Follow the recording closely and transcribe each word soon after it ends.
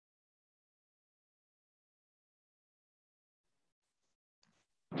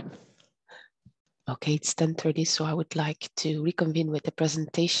Okay, it's 10:30, so I would like to reconvene with the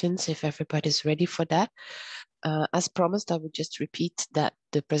presentations if everybody's ready for that. As promised, I would just repeat that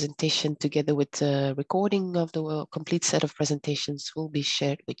the presentation together with the recording of the complete set of presentations will be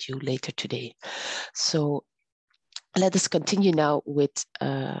shared with you later today. So let us continue now with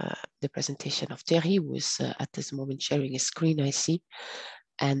the presentation of Thierry, who is at this moment sharing his screen, I see,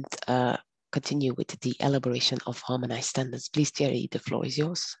 and continue with the elaboration of harmonized standards. Please, Thierry, the floor is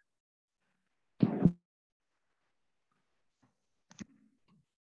yours.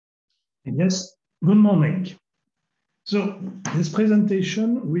 Yes, good morning. So this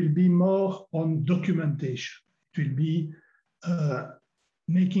presentation will be more on documentation. It will be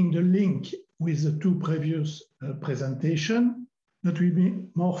making the link with the two previous presentations, that will be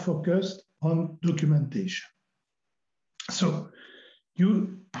more focused on documentation. So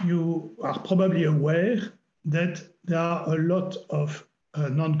you are probably aware that there are a lot of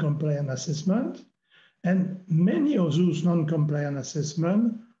non-compliant assessments, and many of those non-compliant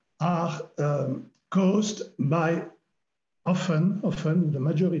assessments are caused by, often the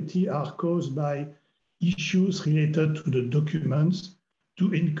majority are caused by issues related to the documents,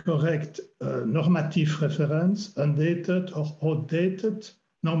 to incorrect normative reference, undated or outdated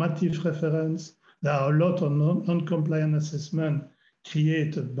normative reference. There are a lot of non-compliant assessment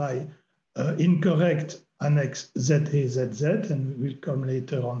created by incorrect Annex ZA, ZZ, and we will come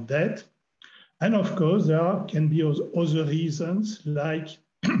later on that. And of course, there can be other reasons, like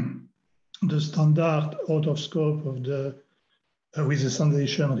the standard out of scope of the with the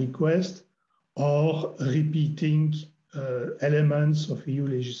standardization request, or repeating elements of EU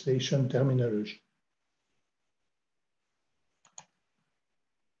legislation terminology.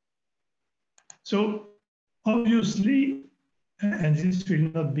 So obviously, and this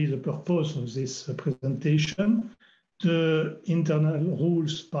will not be the purpose of this presentation, the internal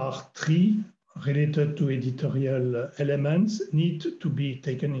rules part 3 related to editorial elements need to be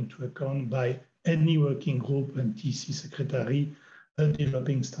taken into account by any working group and TC secretary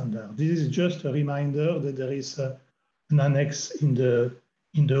developing standard. This is just a reminder that there is an annex in the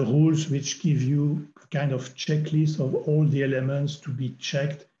rules which give you a kind of checklist of all the elements to be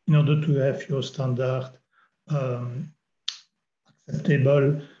checked in order to have your standard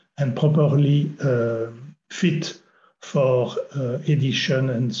acceptable and properly fit for edition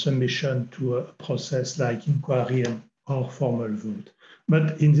and submission to a process like inquiry or formal vote.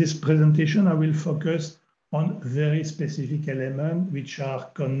 But in this presentation, I will focus on very specific elements which are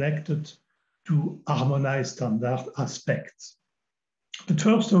connected to harmonized standard aspects. But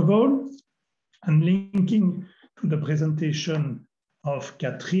first of all, I'm linking to the presentation of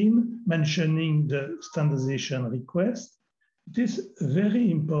Catherine, mentioning the standardization request. It is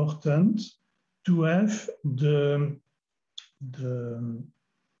very important to have the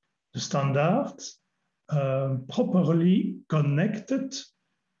standards properly connected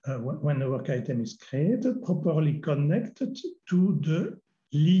when the work item is created, properly connected to the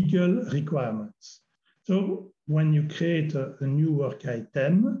legal requirements. So when you create a new work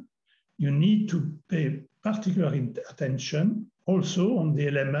item, you need to pay particular attention also on the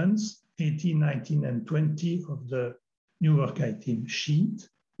elements 18, 19, and 20 of the new work item sheet,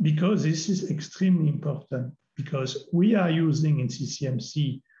 because this is extremely important, because we are using in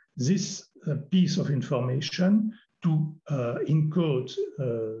CCMC this piece of information to encode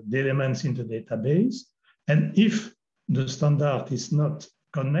the elements in the database. And if the standard is not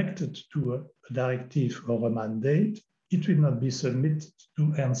connected to a directive or a mandate, it will not be submitted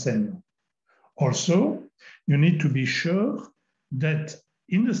to Ernst & Young. Also, you need to be sure that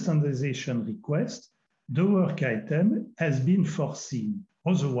in the standardization request, the work item has been foreseen.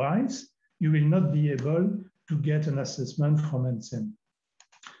 Otherwise, you will not be able to get an assessment from Ernst & Young.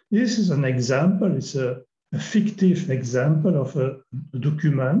 This is an example, it's a fictive example of a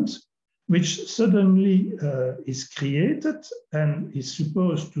document which suddenly is created and is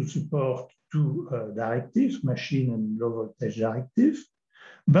supposed to support two directives, machine and low voltage directive.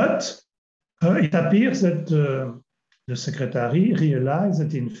 But it appears that the secretary realized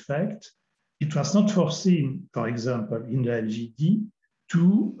that in fact, it was not foreseen, for example, in the LGD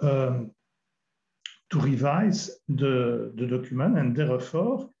to revise the document, and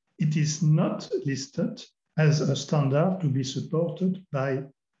therefore it is not listed as a standard to be supported by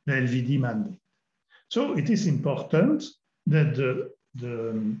the LVD mandate. So it is important that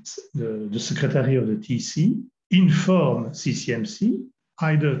the secretary of the TC inform CCMC,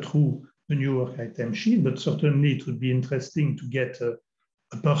 either through the new work item sheet, but certainly it would be interesting to get a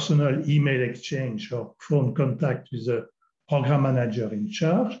personal email exchange or phone contact with the program manager in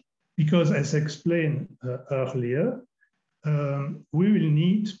charge, because as explained earlier, we will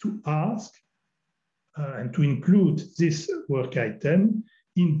need to ask and to include this work item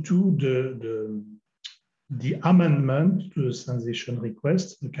into the amendment to the standardization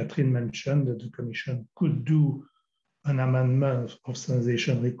request. Catherine mentioned that the Commission could do an amendment of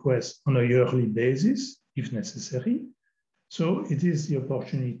standardization request on a yearly basis, if necessary. So it is the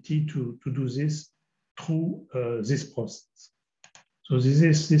opportunity to do this through this process. So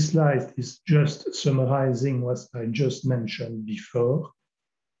this slide is just summarizing what I just mentioned before.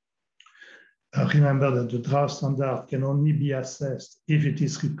 Remember that the draft standard can only be assessed if it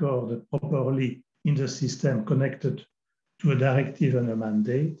is recorded properly in the system connected to a directive and a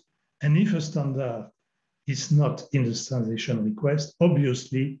mandate. And if a standard is not in the standardization request,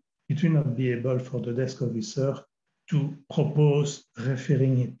 obviously, it will not be able for the desk officer to propose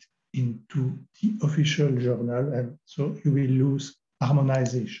referring it into the official journal, and so you will lose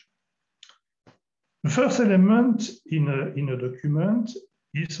harmonization. The first element in a document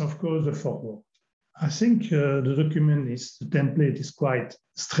is, of course, the foreword. I think the document the template is quite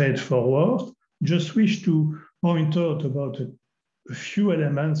straightforward. Just wish to point out about a few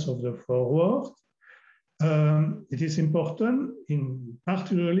elements of the foreword. It is important,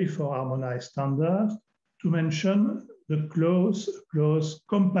 particularly for harmonized standard, to mention the clause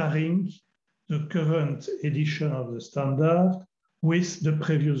comparing the current edition of the standard with the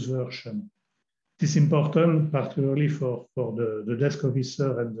previous version. It is important, particularly for the desk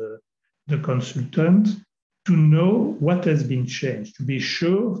officer and the consultant, to know what has been changed, to be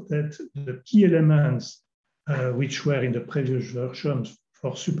sure that the key elements which were in the previous versions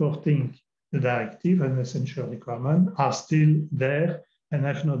for supporting the directive and essential requirement are still there and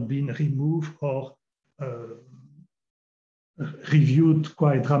have not been removed or reviewed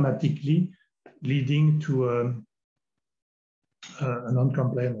quite dramatically, leading to a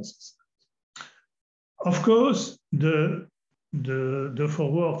non-compliance. Of course, the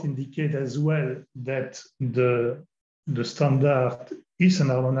foreword indicates as well that the standard is an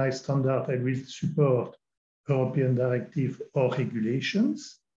harmonized standard and will support European directive or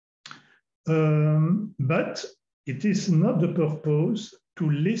regulations. But it is not the purpose to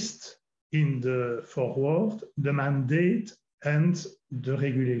list in the foreword the mandate and the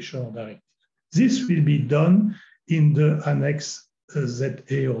regulation or directive. This will be done in the Annex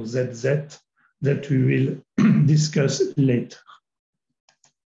ZA or ZZ that we will discuss later.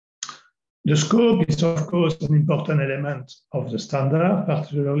 The scope is, of course, an important element of the standard,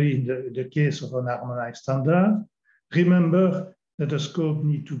 particularly in the case of an harmonized standard. Remember that the scope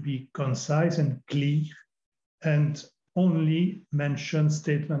needs to be concise and clear and only mention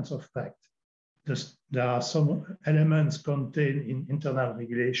statements of fact. There are some elements contained in internal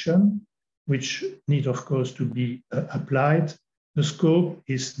regulation which need, of course, to be applied. The scope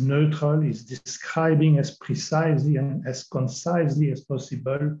is neutral, is describing as precisely and as concisely as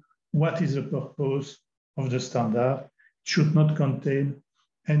possible what is the purpose of the standard. It should not contain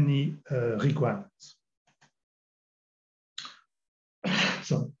any requirements.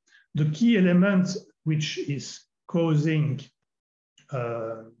 So the key element which is causing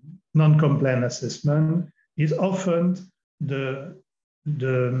non-compliant assessment is often the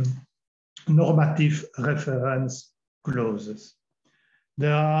normative reference clauses.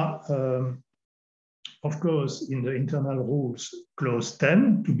 There are, of course, in the internal rules, clause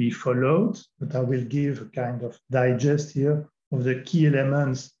 10 to be followed, but I will give a kind of digest here of the key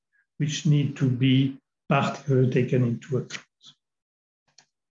elements which need to be particularly taken into account.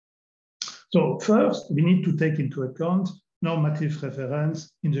 So first, we need to take into account normative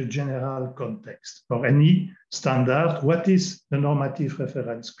reference in the general context. For any standard, what is the normative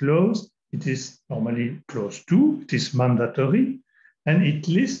reference clause? It is normally clause 2, it is mandatory, and it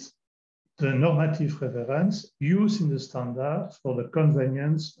lists the normative reference used in the standard for the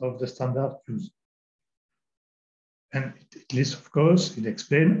convenience of the standard user. And it lists, of course, it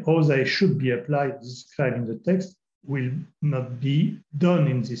explains how they should be applied, described in the text, will not be done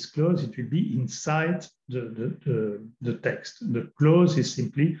in this clause, it will be inside the text. The clause is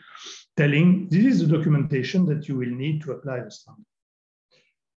simply telling, this is the documentation that you will need to apply the standard.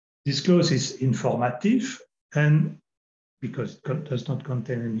 This clause is informative, and because it does not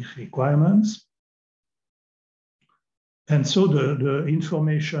contain any requirements. And so the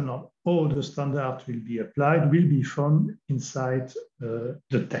information on how the standard will be applied will be found inside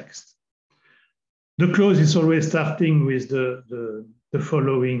the text. The clause is always starting with the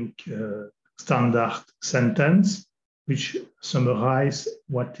following standard sentence, which summarizes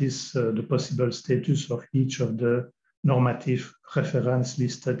what is the possible status of each of the normative reference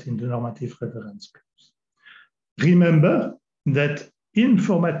listed in the normative reference clause. Remember that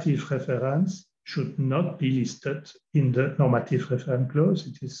informative reference should not be listed in the normative reference clause.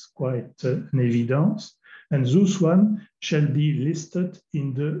 It is quite an evidence. And those one shall be listed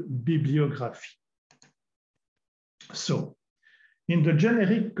in the bibliography. So, in the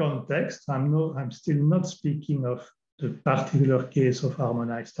generic context, I'm still not speaking of the particular case of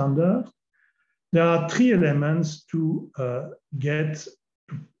harmonized standard. There are three elements to have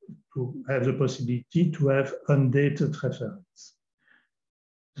the possibility to have undated reference.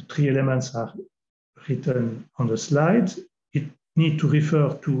 The three elements are written on the slide. It needs to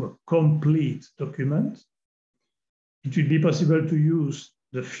refer to a complete document. It will be possible to use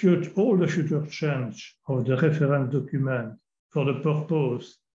all the future change of the reference document for the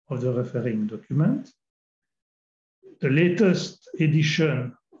purpose of the referring document. The latest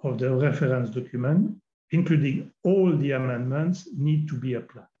edition of the reference document, including all the amendments, need to be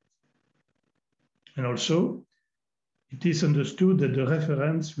applied. And also, it is understood that the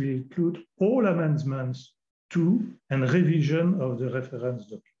reference will include all amendments to and revision of the reference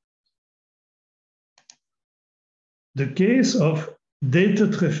document. The case of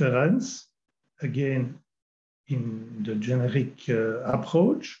dated reference, again, in the generic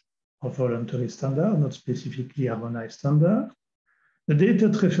approach of voluntary standard, not specifically harmonized standard, the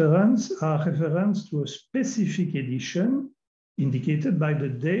dated reference are reference to a specific edition indicated by the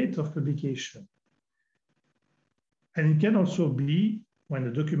date of publication. And it can also be, when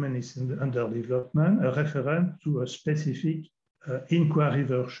the document is under development, a reference to a specific inquiry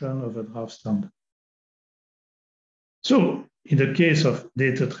version of a draft standard. So, in the case of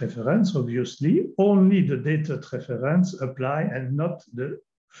dated reference, obviously, only the dated reference apply and not the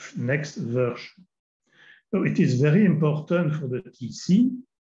next version. So it is very important for the TC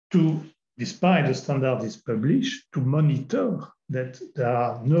to, despite the standard is published, to monitor that there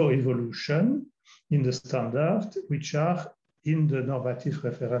are no evolution in the standard which are in the normative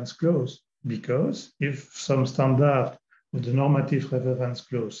reference clause. Because if some standard with the normative reference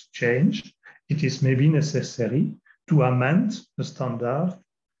clause change, it is maybe necessary to amend the standard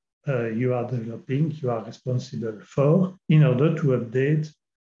you are developing, you are responsible for, in order to update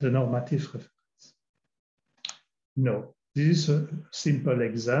the normative reference. No, this is a simple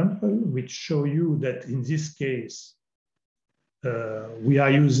example which shows you that in this case, we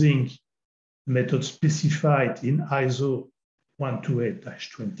are using method specified in ISO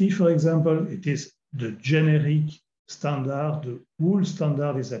 128-20, for example. It is the generic standard, the whole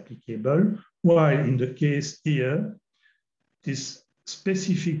standard is applicable, while in the case here, it is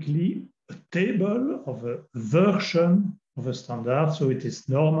specifically a table of a version of a standard, so it is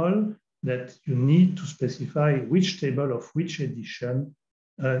normal that you need to specify which table of which edition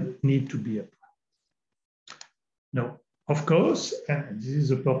need to be applied. Now, of course, and this is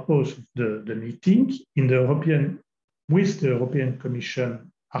the purpose of the meeting, in the with the European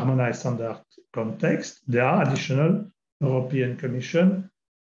Commission harmonized standard context, there are additional European Commission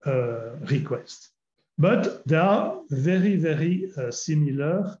requests. But they are very, very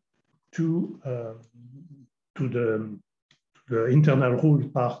similar to the internal rule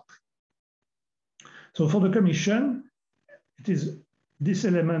part. So for the Commission, it is this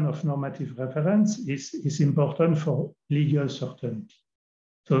element of normative reference is important for legal certainty.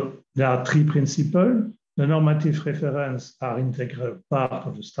 So there are three principles. The normative reference are integral part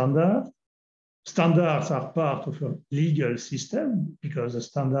of the standard. Standards are part of a legal system because the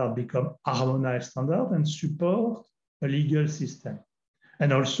standard become harmonized standard and support a legal system.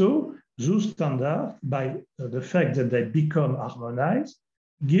 And also, those standards, by the fact that they become harmonized,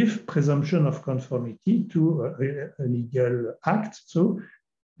 give presumption of conformity to a legal act. So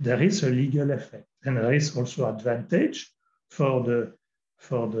there is a legal effect. And there is also advantage for the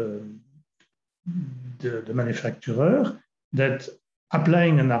manufacturer that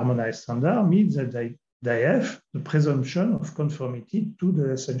applying an harmonized standard means that they have the presumption of conformity to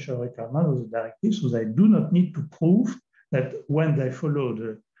the essential requirement of the directive, so they do not need to prove that when they follow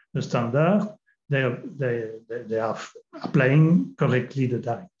the standard, they are applying correctly the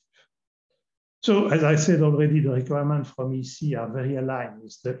directive. So, as I said already, the requirements from EC are very aligned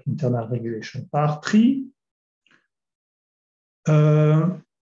with the internal regulation part 3.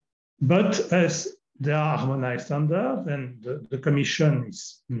 But as they are harmonized standards, and the Commission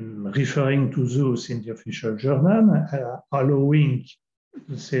is referring to those in the official journal, allowing,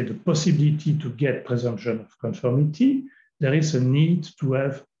 let's say, the possibility to get presumption of conformity, there is a need to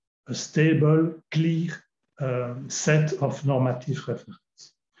have a stable, clear set of normative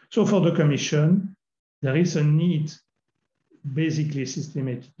reference. So for the Commission, there is a need, basically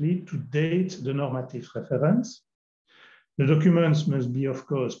systematically, to date the normative reference. The documents must be, of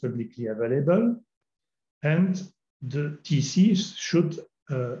course, publicly available, and the TC should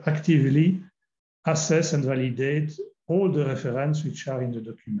actively assess and validate all the references which are in the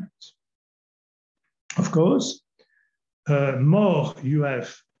document. Of course, more you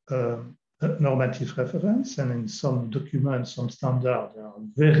have normative reference, and in some documents, some standards, there are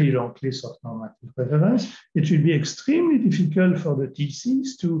very long lists of normative reference. It will be extremely difficult for the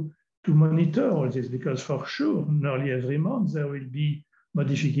TCs to monitor all this, because for sure, nearly every month, there will be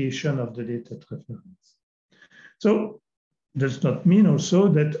modification of the dated reference. So does not mean also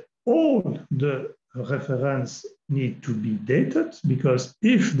that all the reference need to be dated, because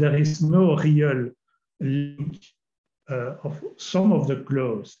if there is no real link of some of the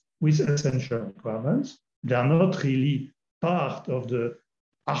clauses with essential requirements, they are not really part of the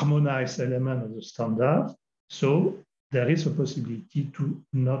harmonized element of the standard. So there is a possibility to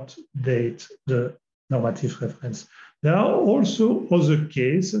not date the normative reference. There are also other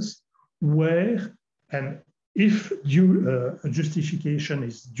cases where, and if a justification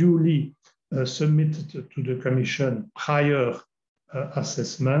is duly submitted to the Commission prior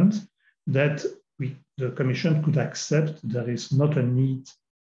assessment, that the Commission could accept there is not a need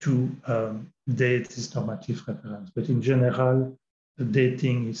to date this normative reference. But in general, the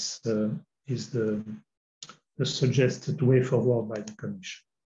dating is the suggested way forward by the Commission.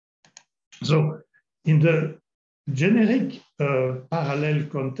 So in the generic parallel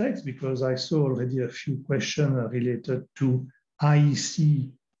context, because I saw already a few questions related to IEC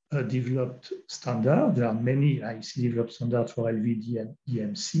developed standards. There are many IEC developed standards for LVD and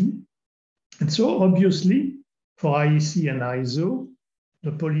EMC. And so obviously for IEC and ISO,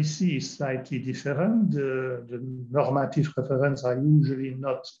 the policy is slightly different. The normative references are usually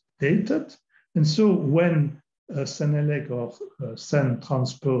not dated. And so when CENELEC or CEN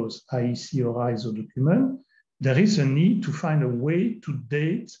transpose IEC or ISO document, there is a need to find a way to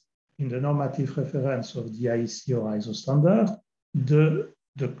date in the normative reference of the IEC or ISO standard the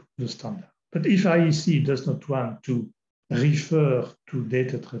standard. But if IEC does not want to refer to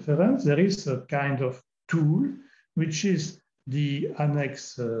dated reference, there is a kind of tool which is the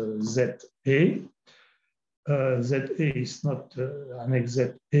Annex ZA. ZA is not Annex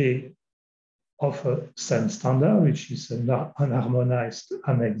ZA of a CEN standard, which is an unharmonized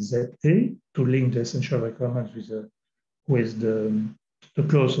Annex ZA to link the essential requirements with the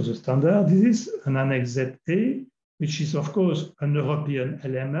clause of the standard. This is an Annex ZA, which is, of course, an European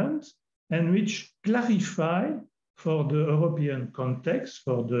element, and which clarify for the European context,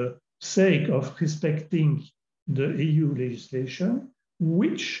 for the sake of respecting the EU legislation,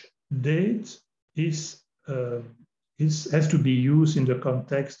 which date has to be used in the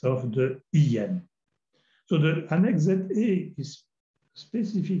context of the hEN. So the Annex ZA is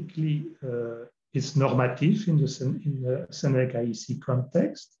specifically is normative in the CENELEC IEC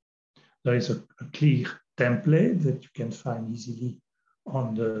context. There is a clear template that you can find easily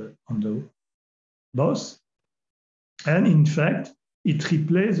on the BOSS. And in fact, it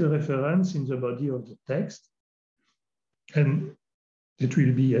replaces the reference in the body of the text. And it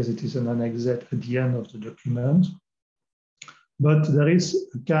will be, as it is an Annex Z at the end of the document. But there is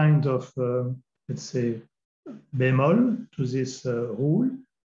a kind of, let's say, bemol to this rule.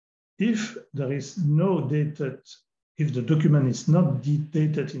 If there is no dated, if the document is not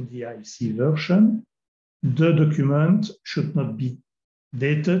dated in the IEC version, the document should not be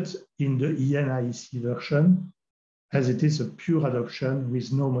dated in the hEN IEC version, as it is a pure adoption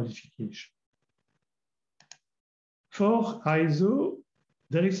with no modification. For ISO,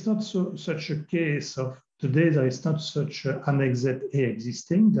 there is not such a case of today, there is not such an Annex ZA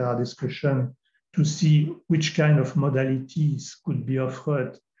existing. There are discussions to see which kind of modalities could be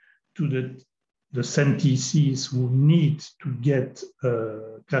offered to the CEN TCs who need to get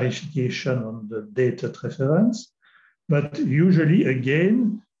clarification on the dated reference. But usually,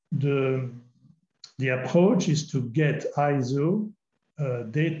 again, the approach is to get ISO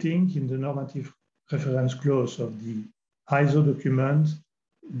dating in the normative reference clause of the ISO document,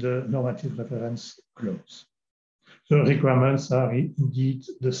 the normative reference clause. So requirements are indeed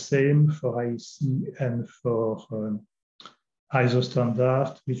the same for IEC and for ISO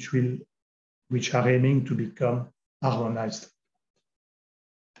standard, which are aiming to become harmonized.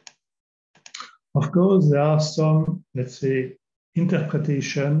 Of course, there are some, let's say,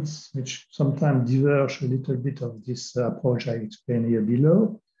 interpretations which sometimes diverge a little bit of this approach I explained here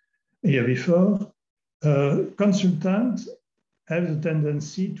before. Consultants have the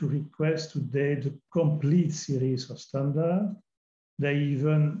tendency to request to date the complete series of standards. They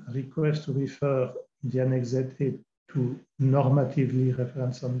even request to refer the Annex ZA to normatively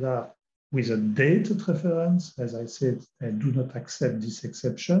referenced standard with a dated reference. As I said, I do not accept this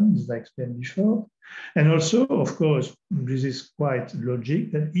exception, as I explained before. And also, of course, this is quite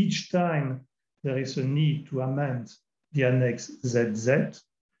logic that each time there is a need to amend the Annex ZA,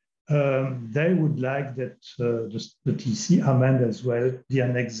 they would like that the TC amend as well the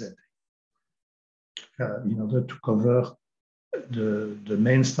Annex ZA in order to cover the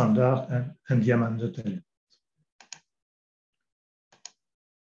main standard and the amended element.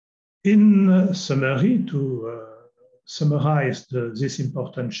 In summary, to summarize this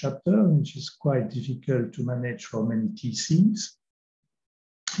important chapter, which is quite difficult to manage for many TCs,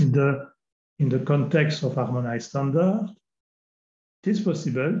 in the context of harmonized standard, it is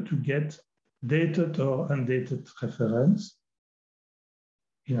possible to get dated or undated reference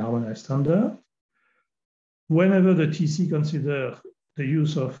in harmonized standard. Whenever the TC considers the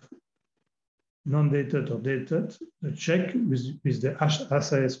use of non-dated or dated, the check with the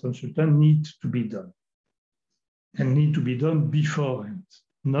SAS consultant needs to be done. And need to be done beforehand,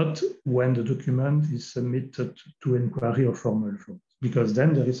 not when the document is submitted to inquiry or formal vote, because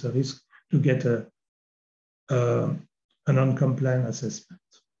then there is a risk to get a non-compliant assessment.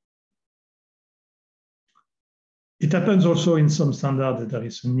 It happens also in some standards that there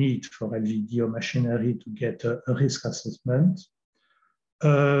is a need for LVD or machinery to get a risk assessment.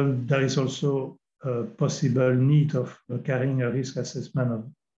 There is also a possible need of carrying a risk assessment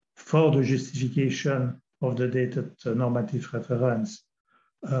for the justification of the dated normative reference.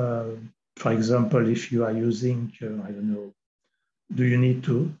 For example, if you are using, I don't know, do you need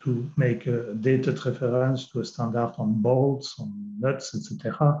to make a dated reference to a standard on bolts, on nuts,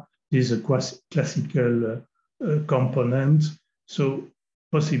 etc.? This is a classical component. So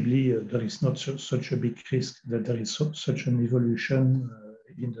possibly there is not such a big risk that there is such an evolution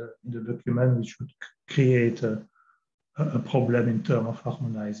in the document which would create a problem in terms of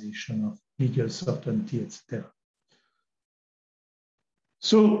harmonization of legal certainty, etc.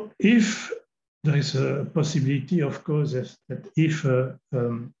 So if there is a possibility, of course, that if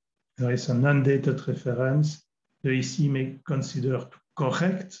there is an undated reference, the EC may consider to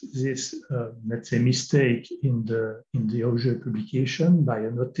correct this, let's say, mistake in the objet publication by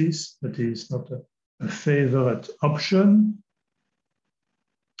a notice, but it is not a favorite option.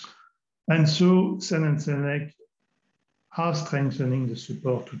 And so Sen and Senec are strengthening the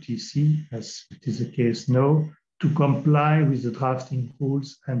support to TC, as it is the case now, to comply with the drafting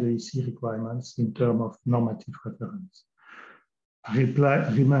rules and the EC requirements in terms of normative reference.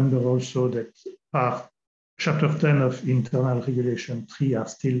 Remember also that Chapter 10 of Internal Regulation 3 are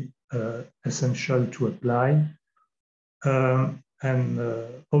still essential to apply, and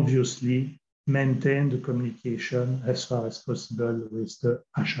obviously maintain the communication as far as possible with the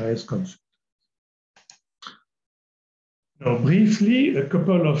HRS consultant. Now, briefly, a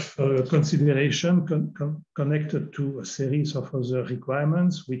couple of considerations connected to a series of other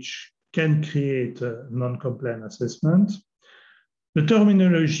requirements which can create a non-compliant assessment. The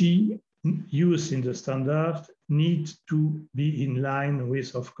terminology used in the standard needs to be in line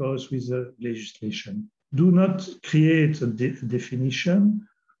with, of course, with the legislation. Do not create a definition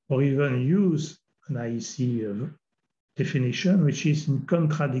or even use an IEC definition which is in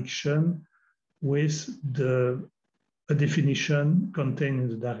contradiction with a definition contained in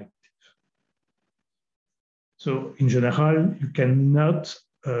the directive. So in general, you cannot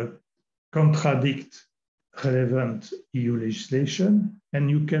contradict relevant EU legislation, and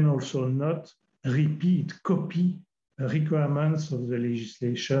you can also not copy requirements of the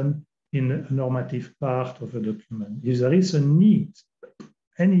legislation in a normative part of a document. If there is any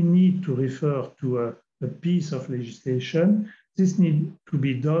need to refer to a piece of legislation, this needs to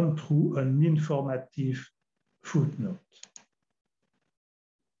be done through an informative footnote.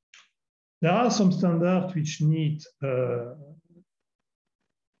 There are some standards which need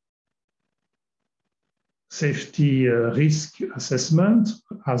safety risk assessment,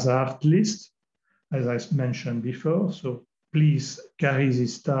 hazard list, as I mentioned before. So please carry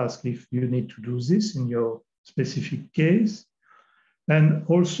this task if you need to do this in your specific case. And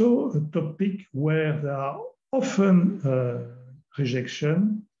also a topic where there are often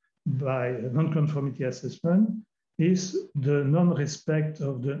rejection by non-conformity assessment is the non-respect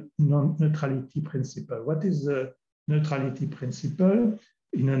of the neutrality principle. What is the neutrality principle?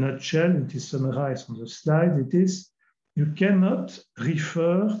 In a nutshell, it is summarized on the slide. It is, you cannot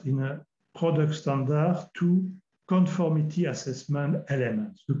refer in a product standard to conformity assessment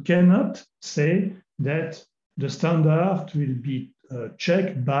elements. You cannot say that the standard will be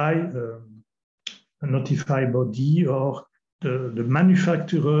checked by a notified body, or the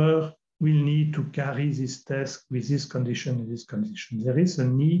manufacturer will need to carry this test with this condition and this condition. There is a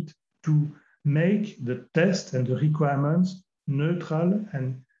need to make the test and the requirements neutral,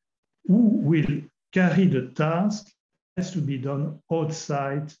 and who will carry the task has to be done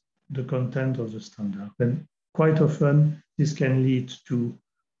outside the content of the standard. And quite often, this can lead to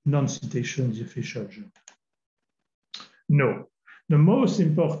non-citation the official journal. No, the most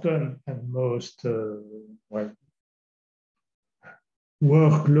important and most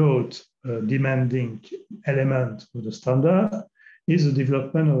workload demanding element of the standard is the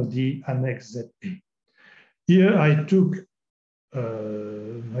development of the Annex ZA. Here I took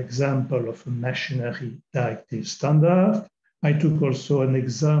an example of a machinery directive standard. I took also an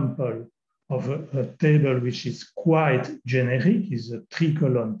example of a table which is quite generic, is a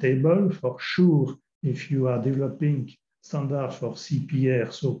 3-column table. For sure, if you are developing standard for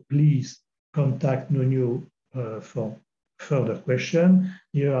CPR, so please contact NUNU for further question.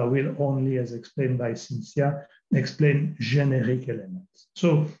 Here I will only, as explained by Cynthia, explain generic elements.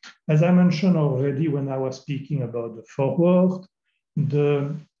 So, as I mentioned already when I was speaking about the foreword,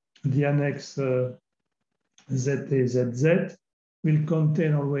 the Annex ZA will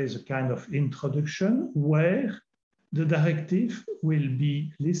contain always a kind of introduction where the directive will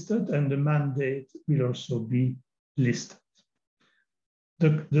be listed and the mandate will also be listed.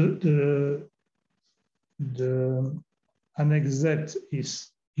 The Annex Z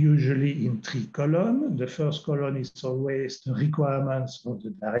is usually in 3 columns. The first column is always the requirements of the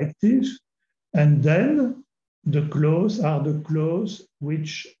directive, and then the clause are the clause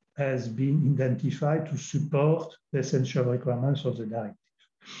which has been identified to support the essential requirements of the directive.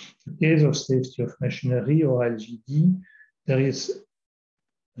 In the case of safety of machinery or LGD, there is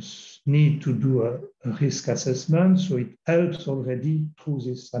a need to do a risk assessment, so it helps already through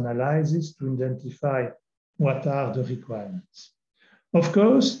this analysis to identify what are the requirements. Of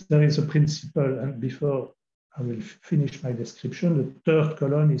course, there is a principle, and before I will finish my description, the third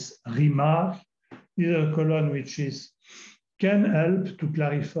column is remark. This is a column which can help to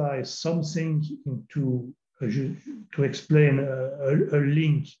clarify something to explain a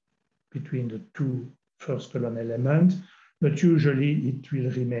link between the 2 first column elements, but usually it will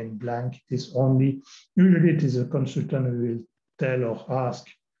remain blank. Usually it is a consultant who will tell or ask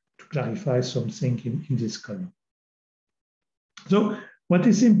to clarify something in this column. So what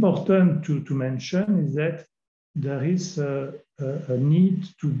is important to mention is that there is a need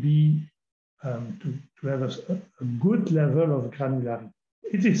to be to have a good level of granularity.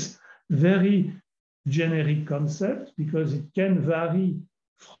 It is very generic concept because it can vary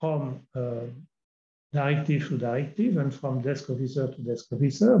from directive to directive and from desk officer to desk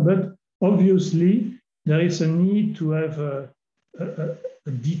officer, but obviously there is a need to have a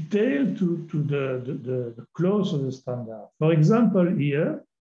detail to the clause of the standard. For example, here,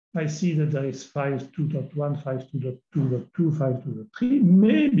 I see that there is 5.2.1, 5.2.2.2, 5.2.3.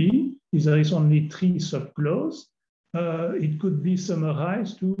 Maybe if there is only 3 subclauses, it could be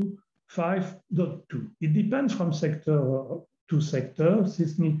summarized to 5.2. It depends from sector to sector.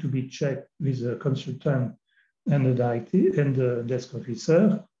 This needs to be checked with the consultant and the directive and the desk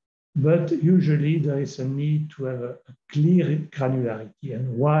officer. But usually there is a need to have a clear granularity.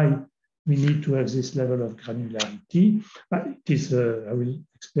 And why we need to have this level of granularity? It is, I will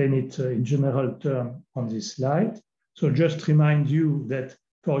explain it in general terms on this slide. So just remind you that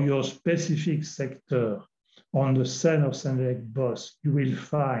for your specific sector on the CEN or CENELEC BOSS, you will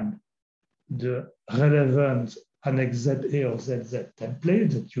find the relevant Annex ZA or ZZ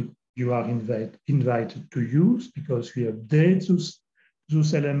template that you are invited to use because we update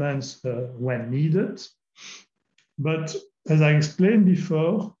those elements when needed. But as I explained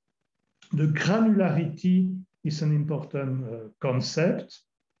before, the granularity is an important concept.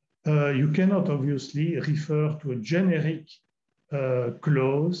 You cannot obviously refer to a generic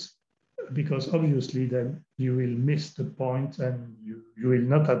clause because obviously then you will miss the point and you will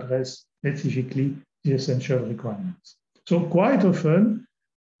not address specifically the essential requirements. So quite often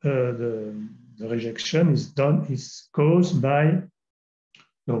the rejection is caused by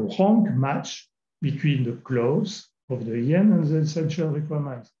the wrong match between the clause of the hEN and the essential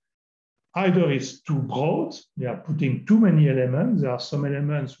requirements. Either it's too broad, they are putting too many elements. There are some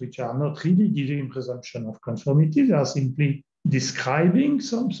elements which are not really giving presumption of conformity. They are simply describing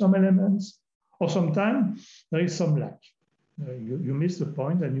some elements, or sometimes there is some lack. You missed the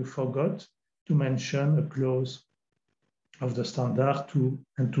point and you forgot to mention a clause of the standard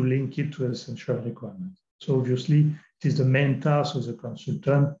and to link it to essential requirements. So obviously, it is the main task of the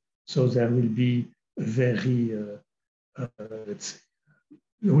consultant. So there will be a very, let's say,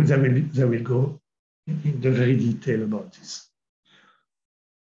 they will go in the very detail about this.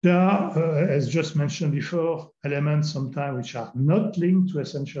 There are, as just mentioned before, elements sometimes which are not linked to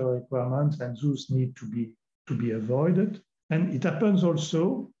essential requirements, and those need to be avoided. And it happens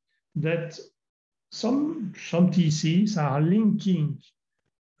also that some TCs are linking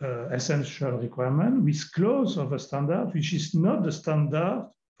essential requirement with clause of a standard which is not the standard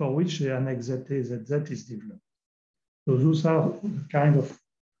for which the Annex ZA is developed. So those are kind of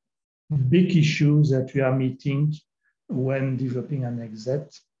big issues that we are meeting when developing Annex Z,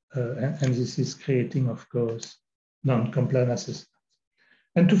 and this is creating, of course, non-compliant assessment.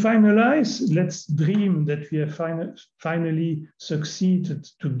 And to finalize, let's dream that we have finally succeeded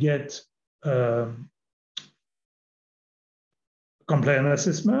to get compliant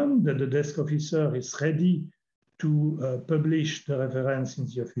assessment, that the desk officer is ready to publish the reference in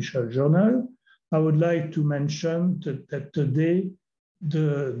the official journal. I would like to mention that today,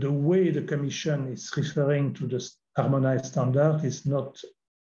 the way the Commission is referring to the harmonized standard is not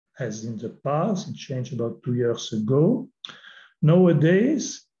as in the past. It changed about 2 years ago.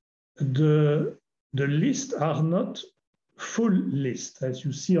 Nowadays, the lists are not full list. As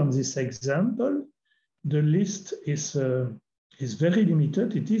you see on this example, the list is very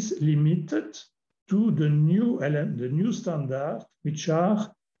limited. It is limited to the new standard, which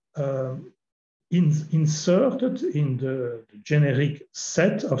are inserted in the generic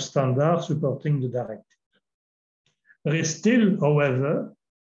set of standards supporting the directive. There is still, however,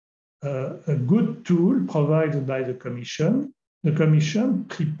 a good tool provided by the Commission. The Commission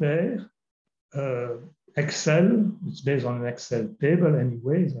prepares Excel. It's based on an Excel table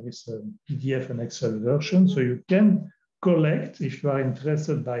anyway. There is a PDF and Excel version, so you can collect, if you are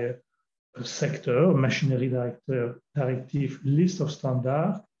interested by a sector, machinery directive list of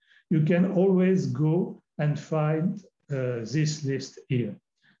standards. You can always go and find this list here.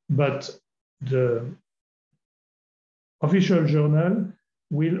 But the official journal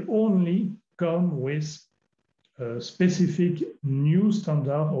will only come with a specific new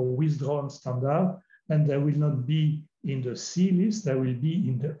standard or withdrawn standard, and they will not be in the C list, they will be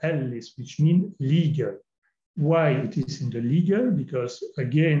in the L list, which means legal. Why it is in the legal? Because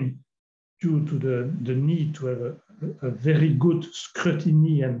again, due to the need to have a very good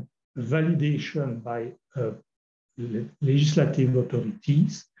scrutiny and validation by legislative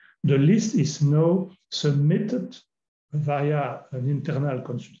authorities, the list is now submitted via an internal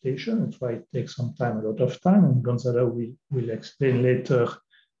consultation. That's why it takes some time, a lot of time, and Gonzalo will explain later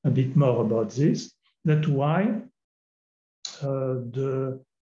a bit more about this. That's why the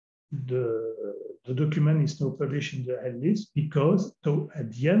document is now published in the L list, because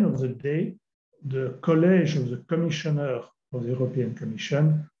at the end of the day, the College of the Commissioner of the European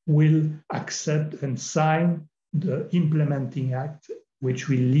Commission will accept and sign the implementing act, which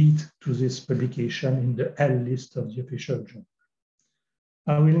will lead to this publication in the L list of the official journal.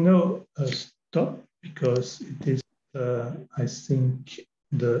 I will now stop because it is, I think,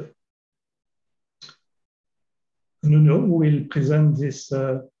 Nuno will present this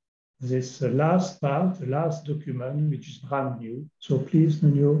last part, the last document, which is brand new. So please,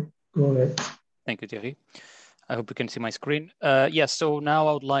 Nuno, go ahead. Thank you, Thierry. I hope you can see my screen. Yes, so now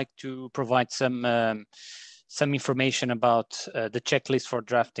I would like to provide some information about the checklist for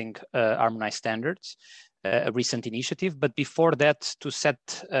drafting harmonized standards, a recent initiative. But before that, to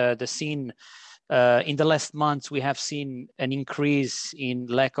set the scene, in the last months, we have seen an increase in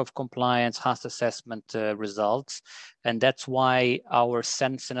lack of compliance HAS assessment results. And that's why our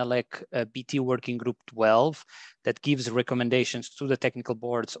Senelec BT Working Group 12 that gives recommendations to the technical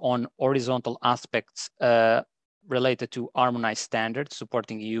boards on horizontal aspects related to harmonized standards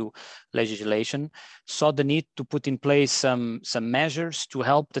supporting EU legislation, saw the need to put in place some measures to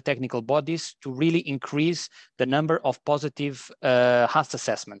help the technical bodies to really increase the number of positive HAS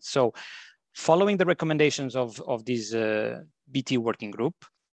assessments. So following the recommendations of this BT Working Group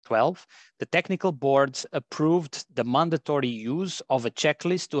 12, the technical boards approved the mandatory use of a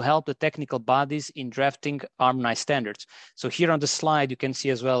checklist to help the technical bodies in drafting harmonized standards. So here on the slide, you can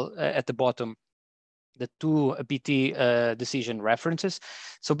see as well at the bottom, the two BT decision references.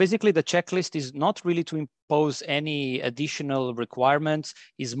 So basically the checklist is not really to impose any additional requirements,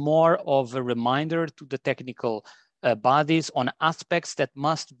 is more of a reminder to the technical bodies on aspects that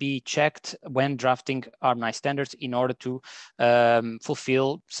must be checked when drafting harmonized standards in order to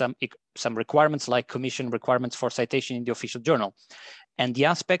fulfill some requirements like Commission requirements for citation in the official journal. And the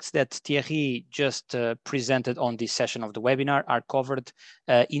aspects that Thierry just presented on this session of the webinar are covered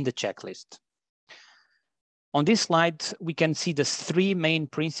in the checklist. On this slide, we can see the three main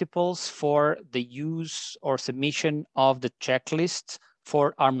principles for the use or submission of the checklist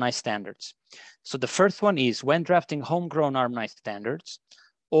for harmonized standards. So the first one is when drafting homegrown harmonized standards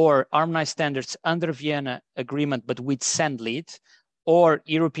or harmonized standards under Vienna Agreement but with SENLEAD or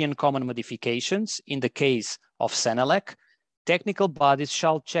European Common modifications in the case of Senelec, technical bodies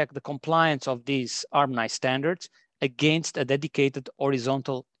shall check the compliance of these harmonized standards against a dedicated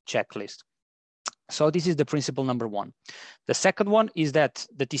horizontal checklist. So this is the principle number one. The second one is that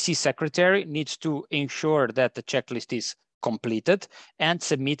the TC secretary needs to ensure that the checklist is completed and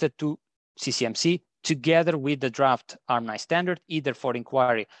submitted to CCMC together with the draft harmonized standard, either for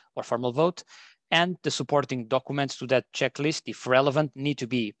inquiry or formal vote, and the supporting documents to that checklist, if relevant, need to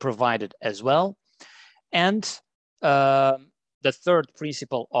be provided as well. And the third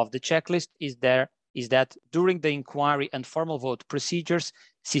principle of the checklist is that during the inquiry and formal vote procedures,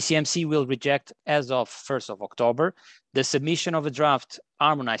 CCMC will reject, as of 1st of October, the submission of a draft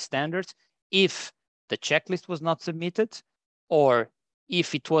harmonized standards if the checklist was not submitted, or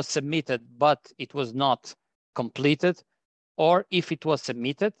if it was submitted but it was not completed, or if it was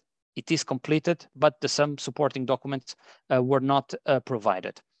submitted, it is completed, but some supporting documents were not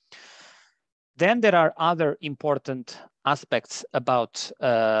provided. Then there are other important aspects about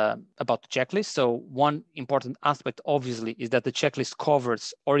the checklist. So one important aspect, obviously, is that the checklist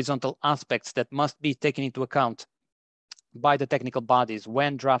covers horizontal aspects that must be taken into account by the technical bodies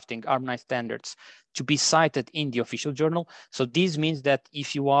when drafting harmonized standards to be cited in the official journal. So this means that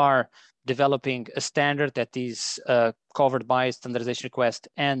if you are developing a standard that is covered by a standardization request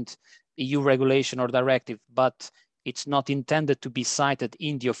and EU regulation or directive, but it's not intended to be cited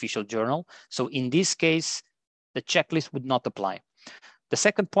in the official journal. So in this case, the checklist would not apply. The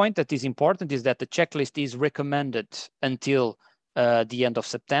second point that is important is that the checklist is recommended until the end of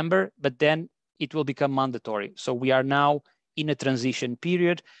September, but then it will become mandatory. So we are now in a transition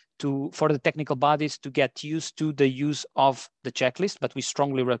period for the technical bodies to get used to the use of the checklist, but we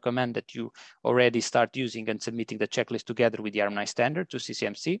strongly recommend that you already start using and submitting the checklist together with the harmonized standard to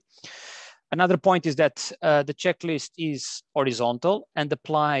CCMC. Another point is that the checklist is horizontal and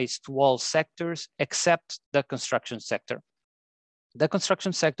applies to all sectors except the construction sector. The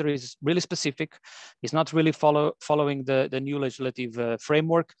construction sector is really specific. It's not really following the new legislative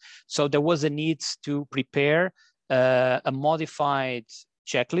framework. So there was a need to prepare a modified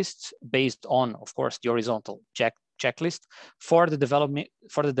checklist based on, of course, the horizontal checklist for the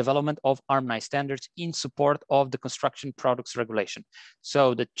development of harmonized standards in support of the construction products regulation.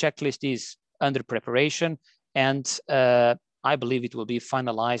 So the checklist is under preparation, and I believe it will be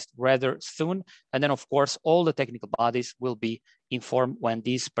finalized rather soon. And then, of course, all the technical bodies will be informed when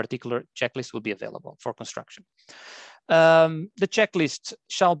this particular checklist will be available for construction. The checklist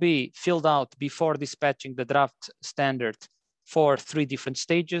shall be filled out before dispatching the draft standard for 3 different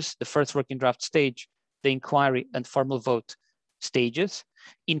stages: the first working draft stage, the inquiry and formal vote stages.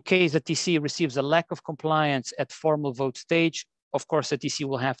 In case the TC receives a lack of compliance at formal vote stage, of course, the TC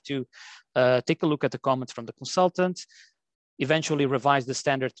will have to take a look at the comments from the consultant, eventually revise the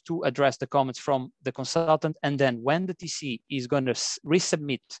standard to address the comments from the consultant. And then when the TC is going to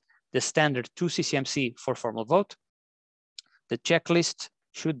resubmit the standard to CCMC for formal vote, the checklist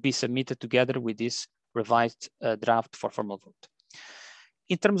should be submitted together with this revised draft for formal vote.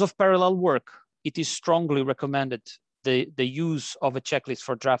 In terms of parallel work, it is strongly recommended the use of a checklist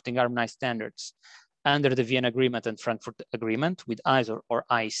for drafting harmonized standards under the Vienna Agreement and Frankfurt Agreement with ISO or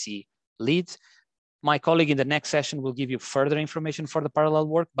IC leads. My colleague in the next session will give you further information for the parallel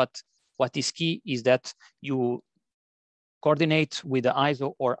work, but what is key is that you coordinate with the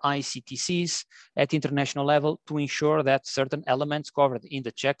ISO or ICTCs at international level to ensure that certain elements covered in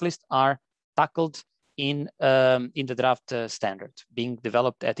the checklist are tackled in the draft standard being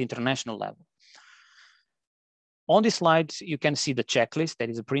developed at international level. On this slide, you can see the checklist. There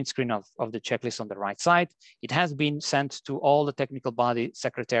is a print screen of the checklist on the right side. It has been sent to all the technical body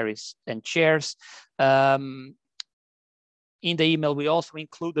secretaries and chairs. In the email, we also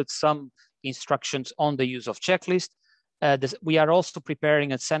included some instructions on the use of checklist. We are also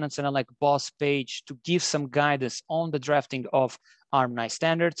preparing a sentence and like boss page to give some guidance on the drafting of harmonized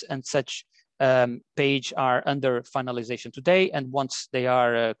standards, and such page are under finalization today. And once they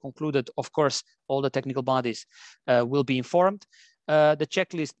are concluded, of course, all the technical bodies will be informed. The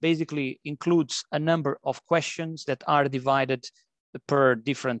checklist basically includes a number of questions that are divided per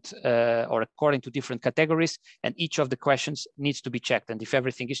different or according to different categories, and each of the questions needs to be checked. And if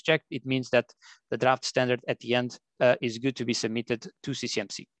everything is checked, it means that the draft standard at the end is good to be submitted to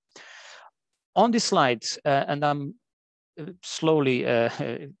CCMC. On this slide, and I'm slowly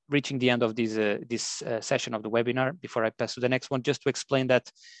reaching the end of this session of the webinar before I pass to the next one, just to explain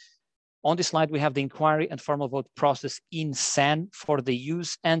that on this slide, we have the inquiry and formal vote process in SEN for the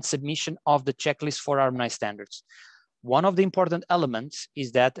use and submission of the checklist for harmonized standards. One of the important elements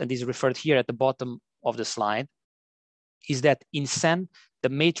is that, and is referred here at the bottom of the slide, is that in SEN, the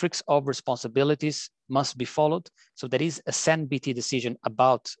matrix of responsibilities must be followed. So there is a SEN BT decision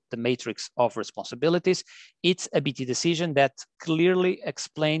about the matrix of responsibilities. It's a BT decision that clearly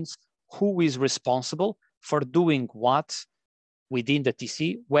explains who is responsible for doing what within the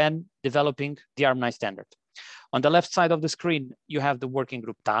TC when developing the harmonized standard. On the left side of the screen, you have the working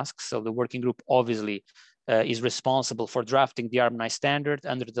group tasks. So the working group obviously is responsible for drafting the harmonized standard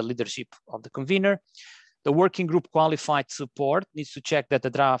under the leadership of the convener. The working group qualified support needs to check that the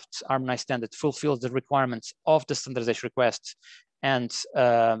draft harmonized standard fulfills the requirements of the standardization request and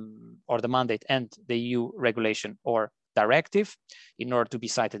or the mandate and the EU regulation or directive in order to be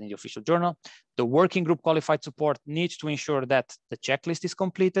cited in the official journal. The working group qualified support needs to ensure that the checklist is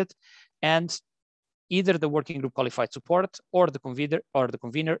completed, and either the working group qualified support or the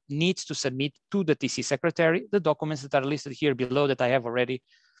convener needs to submit to the TC secretary the documents that are listed here below that I have already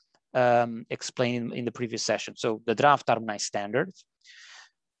explained in the previous session. So the draft harmonized standards,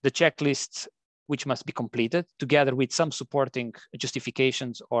 the checklist which must be completed together with some supporting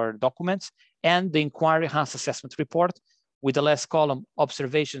justifications or documents, and the inquiry has assessment report with the last column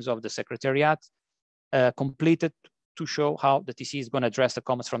observations of the secretariat completed to show how the TC is going to address the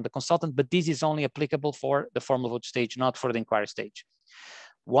comments from the consultant, but this is only applicable for the formal vote stage, not for the inquiry stage.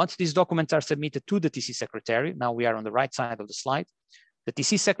 Once these documents are submitted to the TC secretary, now we are on the right side of the slide, the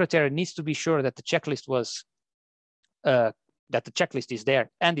TC secretary needs to be sure that the checklist was that the checklist is there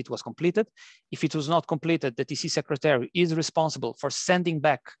and it was completed. If it was not completed, the TC secretary is responsible for sending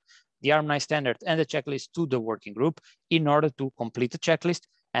back the harmonized standard and the checklist to the working group in order to complete the checklist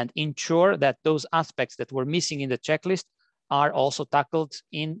and ensure that those aspects that were missing in the checklist are also tackled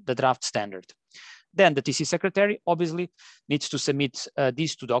in the draft standard. Then the TC secretary obviously needs to submit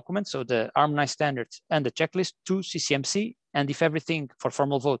these two documents, so the harmonized standards and the checklist, to CCMC. And if everything for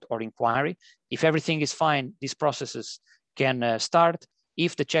formal vote or inquiry, if everything is fine, these processes can start.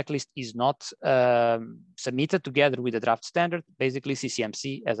 If the checklist is not submitted together with the draft standard, basically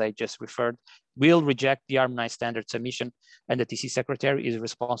CCMC, as I just referred, will reject the harmonized standard submission, and the TC secretary is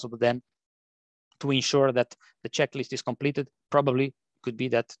responsible then to ensure that the checklist is completed. Probably could be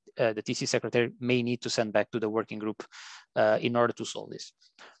that the TC secretary may need to send back to the working group in order to solve this.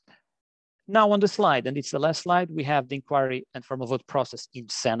 Now on the slide, and it's the last slide, we have the inquiry and formal vote process in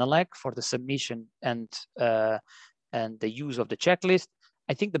Senelec for the submission and the use of the checklist.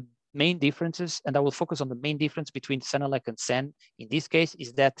 I think the main differences, and I will focus on the main difference between Senelec and SEN in this case,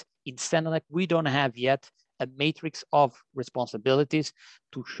 is that in Senelec, we don't have yet a matrix of responsibilities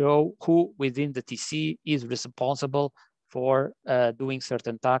to show who within the TC is responsible for doing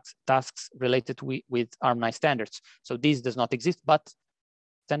certain tasks related with harmonized standards. So this does not exist, but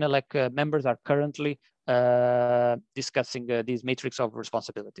Senelec members are currently discussing these matrix of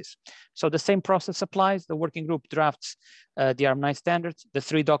responsibilities. So the same process applies. The working group drafts the harmonized standards. The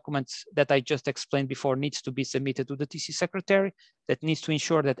three documents that I just explained before needs to be submitted to the TC secretary that needs to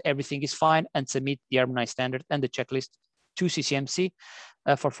ensure that everything is fine and submit the harmonized standard and the checklist to CCMC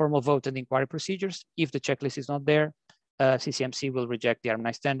for formal vote and inquiry procedures. If the checklist is not there, CCMC will reject the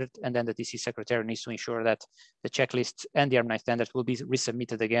harmonized standard, and then the TC secretary needs to ensure that the checklist and the harmonized standard will be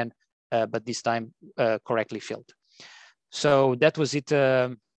resubmitted again, but this time correctly filled. So that was it.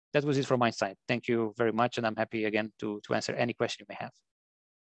 That was it from my side. Thank you very much, and I'm happy again to answer any question you may have.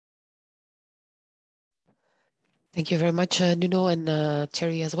 Thank you very much, Nuno and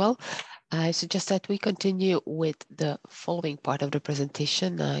Thierry as well. I suggest that we continue with the following part of the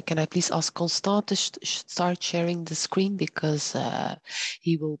presentation. Can I please ask Constant to start sharing the screen, because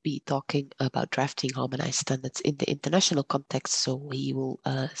he will be talking about drafting harmonized standards in the international context. So he will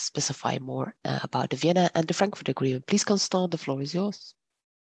specify more about the Vienna and the Frankfurt Agreement. Please, Constant, the floor is yours.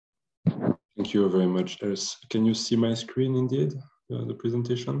 Thank you very much, Els. Can you see my screen indeed, the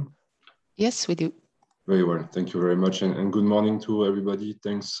presentation? Yes, we do. Very well, thank you very much, and good morning to everybody.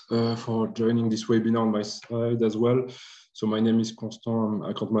 Thanks for joining this webinar on my side as well. So my name is Constant, I'm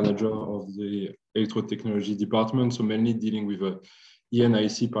account manager of the electrotechnology department, so mainly dealing with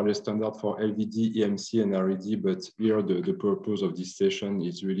EN/IC parallel standard for LVD, EMC, and RED, but here the purpose of this session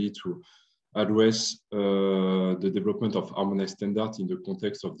is really to address the development of harmonized standards in the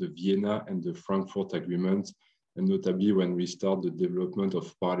context of the Vienna and the Frankfurt Agreement, and notably when we start the development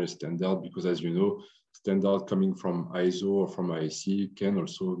of parallel standard, because as you know, standard coming from ISO or from IEC can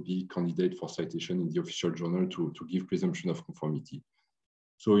also be candidate for citation in the official journal to give presumption of conformity.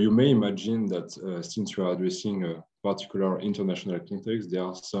 So you may imagine that since you are addressing a particular international context, there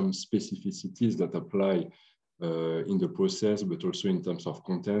are some specificities that apply in the process, but also in terms of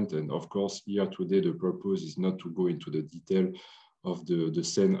content. And of course, here today, the purpose is not to go into the detail of the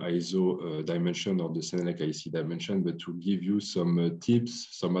SEN ISO dimension or the SENELEC IEC dimension, but to give you some tips,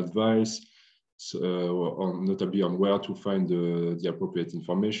 some advice, notably on where to find the appropriate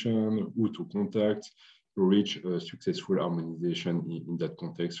information, who to contact to reach a successful harmonization in that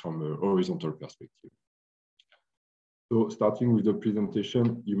context from a horizontal perspective. So starting with the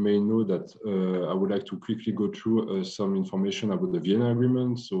presentation, you may know that I would like to quickly go through some information about the Vienna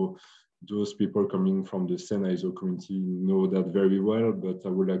Agreement. So those people coming from the SEN ISO community know that very well, but I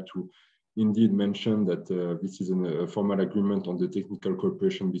would like to indeed mention that this is a formal agreement on the technical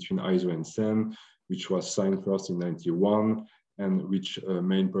cooperation between ISO and SEN, which was signed first in '91, and which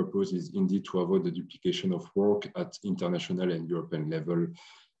main purpose is indeed to avoid the duplication of work at international and European level.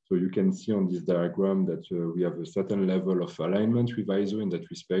 So you can see on this diagram that we have a certain level of alignment with ISO in that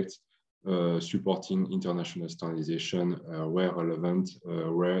respect, supporting international standardization where relevant,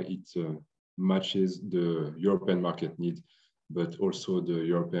 where it matches the European market need, but also the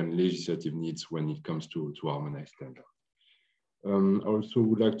European legislative needs when it comes to harmonized standards. I also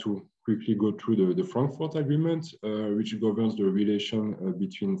would like to quickly go through the Frankfurt Agreement, which governs the relation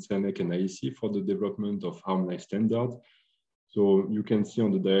between SENELEC and IEC for the development of harmonized standards. So you can see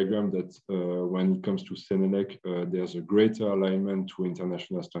on the diagram that when it comes to SENELEC, there's a greater alignment to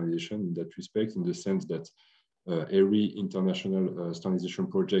international standardization in that respect, in the sense that every international standardization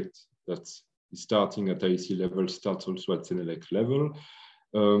project that's starting at IEC level starts also at SENELEC level.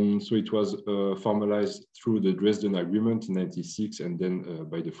 So it was formalized through the Dresden Agreement in '96 and then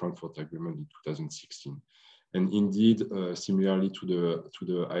by the Frankfurt Agreement in 2016. And indeed, similarly to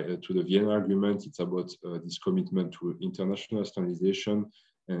the Vienna Agreement, it's about this commitment to international standardization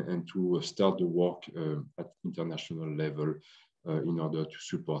and to start the work at international level in order to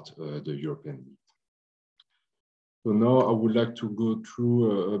support the European need. So now I would like to go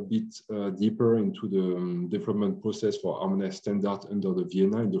through a bit deeper into the development process for harmonized standards under the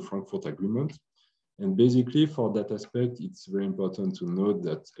Vienna and the Frankfurt Agreement. And basically for that aspect, it's very important to note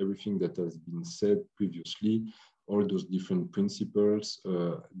that everything that has been said previously, all those different principles,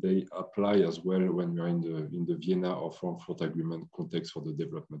 they apply as well when you're in the Vienna or Frankfurt Agreement context for the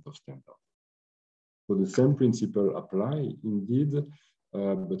development of standards. So the same principle apply indeed,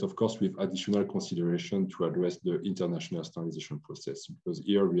 but of course with additional consideration to address the international standardization process, because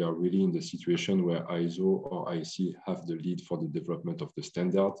here we are really in the situation where ISO or IEC have the lead for the development of the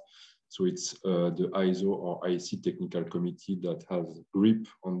standard. So it's the ISO or IEC technical committee that has grip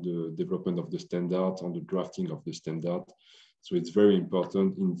on the development of the standard, on the drafting of the standard. So it's very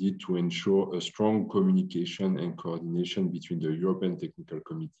important indeed to ensure a strong communication and coordination between the European Technical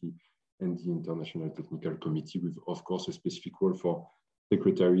Committee and the International Technical Committee, with of course a specific role for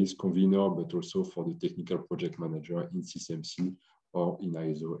secretaries, convener, but also for the technical project manager in CSMC or in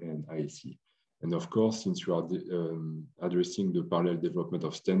ISO and IEC. And of course, since you are addressing the parallel development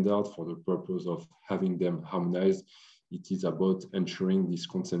of standards for the purpose of having them harmonized, it is about ensuring this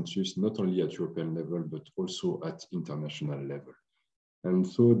consensus not only at European level, but also at international level. And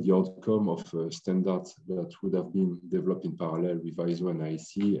so the outcome of standards that would have been developed in parallel with ISO and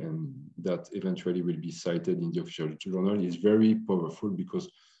IEC and that eventually will be cited in the official journal is very powerful, because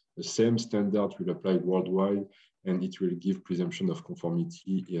the same standard will apply worldwide, and it will give presumption of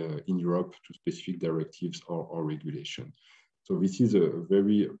conformity in Europe to specific directives or regulation. So this is a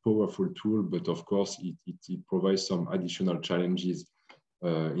very powerful tool, but of course it provides some additional challenges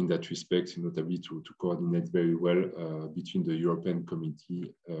in that respect, notably to coordinate very well between the European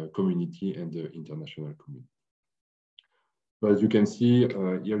community and the international community. So as you can see,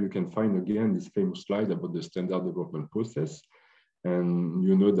 here you can find again this famous slide about the standard development process. And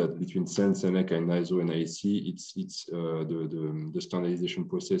you know that between SEN, SENELEC, and ISO and IEC, the standardization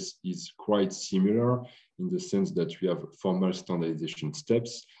process is quite similar in the sense that we have formal standardization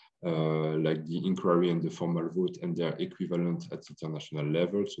steps, like the inquiry and the formal vote and their equivalent at international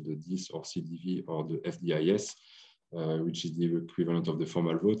level, so the DIS or CDV or the FDIS, which is the equivalent of the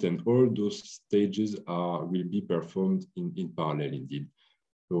formal vote. And all those stages will be performed in parallel indeed.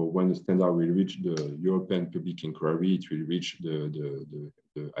 So when the standard will reach the European public inquiry, it will reach the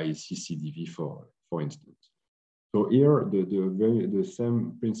IEC CDV, for instance. So here, the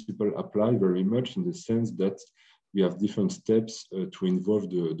same principle apply very much in the sense that we have different steps to involve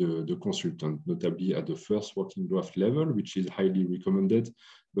the consultant, notably at the first working draft level, which is highly recommended,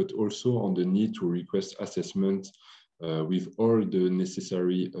 but also on the need to request assessment with all the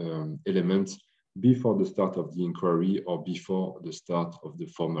necessary elements before the start of the inquiry or before the start of the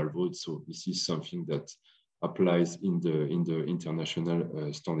formal vote. So this is something that applies in the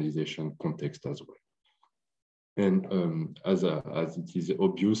international standardization context as well. And as it is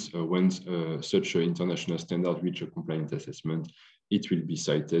obvious, when such an international standard reach a compliance assessment, it will be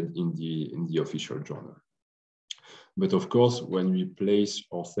cited in the official journal. But of course, when we place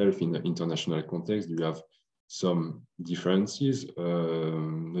ourselves in the international context, we have some differences,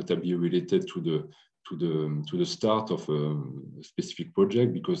 notably related to the start of a specific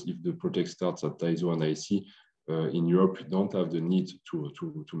project, because if the project starts at ISO and IC, in Europe, we don't have the need to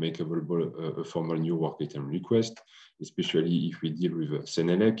make available a formal new work item request, especially if we deal with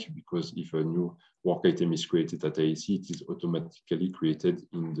Senelec, because if a new work item is created at IEC, it is automatically created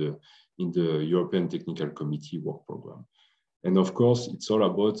in the European Technical Committee work program. And of course, it's all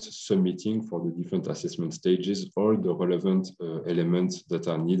about submitting for the different assessment stages all the relevant elements that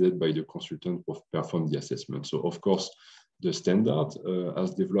are needed by the consultant to perform the assessment. So of course, the standard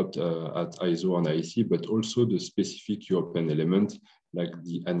as developed at ISO and IEC, but also the specific European element like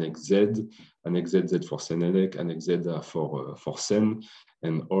the Annex Z, Annex ZZ for Senelec, Annex ZA for Sen,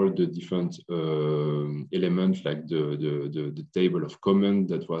 and all the different elements like the table of comment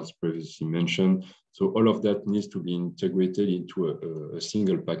that was previously mentioned. So all of that needs to be integrated into a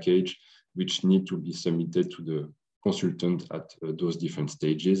single package, which need to be submitted to the consultant at those different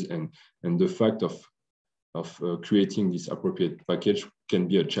stages. And the fact of creating this appropriate package can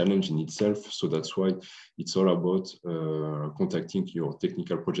be a challenge in itself. So that's why it's all about contacting your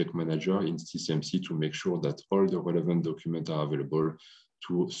technical project manager in CCMC to make sure that all the relevant documents are available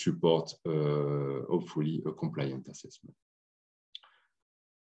to support, hopefully, a compliant assessment.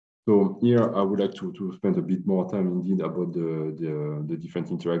 So here I would like to spend a bit more time indeed about the different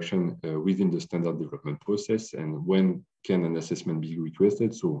interaction within the standard development process and when can an assessment be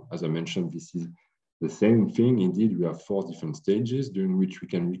requested. So as I mentioned, this is the same thing. Indeed, we have 4 different stages during which we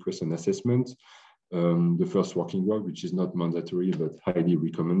can request an assessment. The first working group, which is not mandatory but highly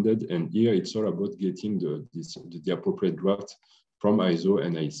recommended. And here it's all about getting the appropriate draft from ISO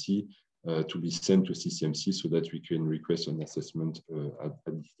and IC to be sent to CCMC so that we can request an assessment at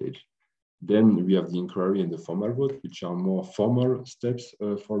this stage. Then we have the inquiry and the formal vote, which are more formal steps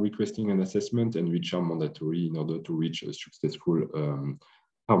for requesting an assessment and which are mandatory in order to reach a successful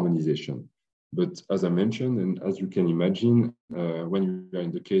harmonization. But as I mentioned, and as you can imagine, when you are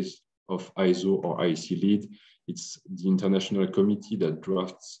in the case of ISO or IEC lead, it's the international committee that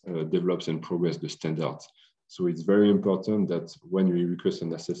drafts, develops and progresses the standards. So it's very important that when we request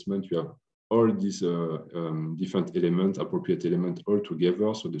an assessment, you have all these different elements, appropriate elements all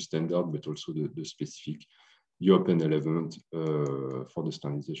together, so the standard, but also the specific European element for the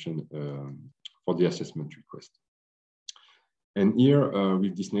standardization, for the assessment request. And here,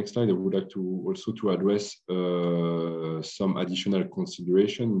 with this next slide, I would like to also to address some additional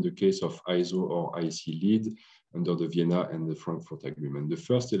consideration in the case of ISO or IEC lead under the Vienna and the Frankfurt Agreement. The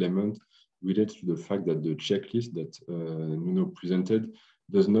first element relates to the fact that the checklist that Nuno presented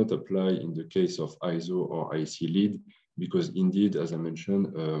does not apply in the case of ISO or IEC lead, because indeed, as I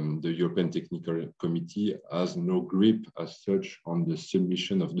mentioned, the European Technical Committee has no grip as such on the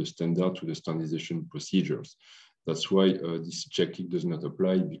submission of the standard to the standardization procedures. That's why this checklist does not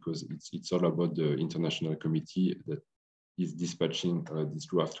apply, because it's all about the international committee that is dispatching this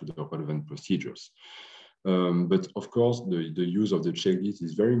draft to the relevant procedures. But of course, the use of the checklist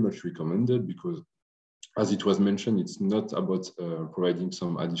is very much recommended because, as it was mentioned, it's not about providing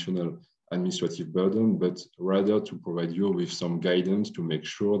some additional administrative burden, but rather to provide you with some guidance to make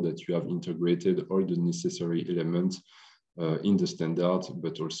sure that you have integrated all the necessary elements in the standard,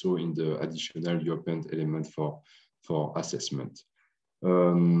 but also in the additional European element for assessment.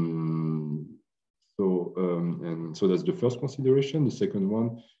 And so that's the first consideration. The second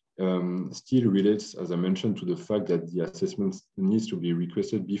one still relates, as I mentioned, to the fact that the assessment needs to be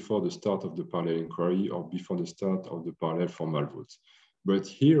requested before the start of the parallel inquiry or before the start of the parallel formal votes. But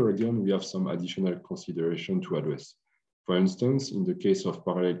here again, we have some additional consideration to address. For instance, in the case of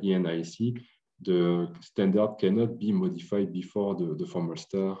parallel hENs, the standard cannot be modified before the formal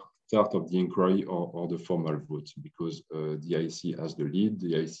start of the inquiry or the formal vote, because the IEC has the lead,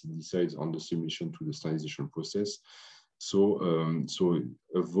 the IEC decides on the submission to the standardization process. So, so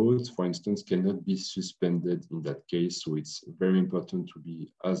a vote, for instance, cannot be suspended in that case. So it's very important to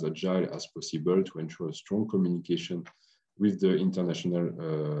be as agile as possible to ensure a strong communication with the international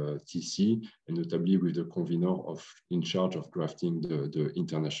TC, and notably with the convener in charge of drafting the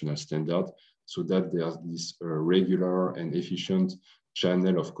international standard, so that there's this regular and efficient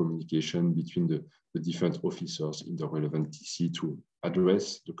channel of communication between the different officers in the relevant TC to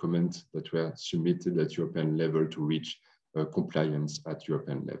address the comments that were submitted at European level to reach compliance at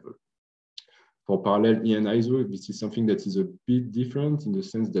European level. For parallel hEN ISO, this is something that is a bit different in the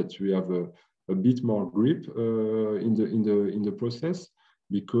sense that we have a a bit more grip in the process,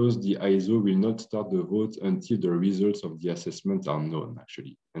 because the ISO will not start the vote until the results of the assessment are known,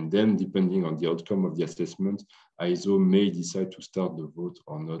 actually. And then, depending on the outcome of the assessment, ISO may decide to start the vote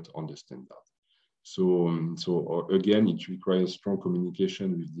or not on the standard. So again, it requires strong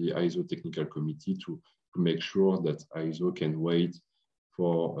communication with the ISO technical committee to make sure that ISO can wait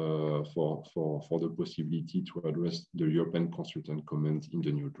for the possibility to address the European consultant comment in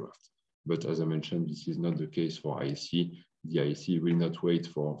the new draft. But as I mentioned, this is not the case for IC. The IC will not wait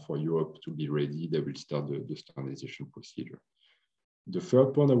for Europe to be ready. They will start the standardization procedure. The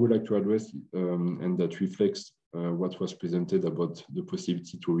third point I would like to address, and that reflects what was presented about the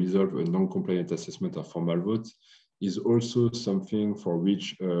possibility to resolve a non-compliant assessment or formal vote, is also something for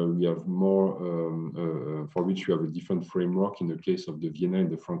which we have a different framework in the case of the Vienna and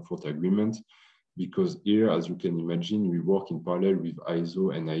the Frankfurt Agreement, because here, as you can imagine, we work in parallel with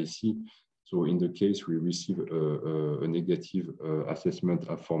ISO and IC. So in the case we receive a negative assessment,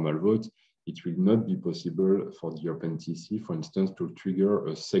 a formal vote, it will not be possible for the European TC, for instance, to trigger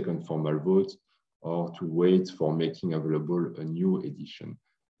a second formal vote or to wait for making available a new edition,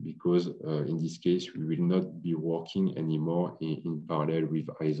 because in this case, we will not be working anymore in parallel with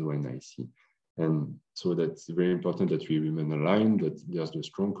ISO and IC. And so that's very important that we remain aligned, that there's a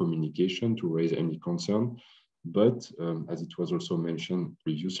strong communication to raise any concern. But as it was also mentioned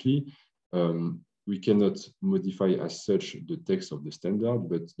previously, we cannot modify as such the text of the standard,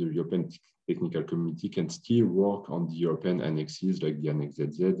 but the European Technical Committee can still work on the European annexes like the Annex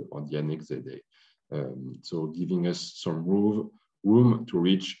ZA or the Annex ZA. So giving us some room to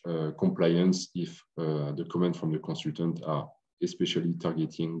reach compliance if the comments from the consultant are especially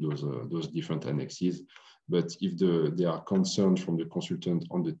targeting those different annexes. But if there are concerns from the consultant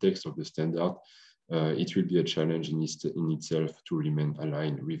on the text of the standard, it will be a challenge in itself to remain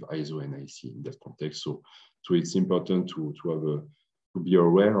aligned with ISO and IC in that context. So it's important to be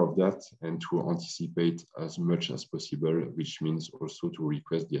aware of that and to anticipate as much as possible, which means also to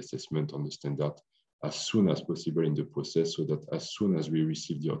request the assessment on the standard as soon as possible in the process, so that as soon as we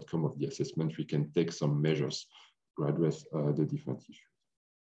receive the outcome of the assessment, we can take some measures to address the different issues.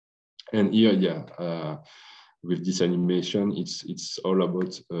 And here, with this animation, it's all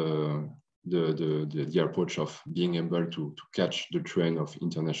about the approach of being able to catch the trend of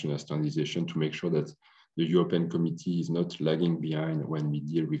international standardization, to make sure that the European Committee is not lagging behind when we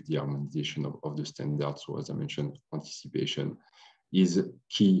deal with the harmonization of the standards. So as I mentioned, anticipation is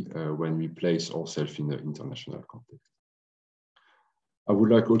key when we place ourselves in the international context. I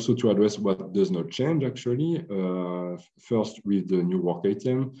would like also to address what does not change actually. First, with the new work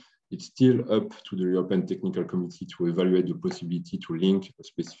item, it's still up to the European Technical Committee to evaluate the possibility to link a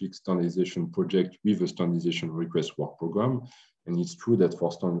specific standardization project with a standardization request work program. And it's true that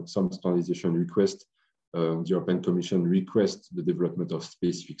for some standardization requests, the European Commission requests the development of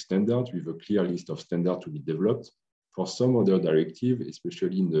specific standards with a clear list of standards to be developed. For some other directive,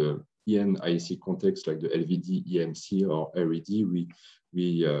 especially in the EN-IC context, like the LVD, EMC, or RED,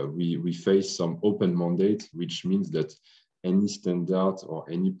 we face some open mandate, which means that any standard or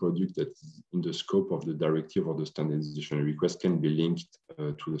any product that is in the scope of the directive or the standardization request can be linked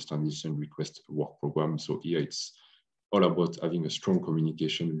to the standardization request work program. So here it's all about having a strong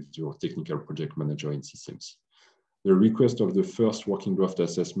communication with your technical project manager in CCMC. The request of the first working draft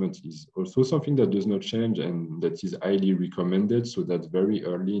assessment is also something that does not change and that is highly recommended, so that very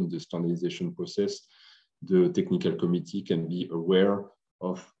early in the standardization process, the technical committee can be aware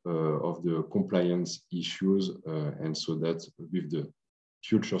of the compliance issues, and so that with the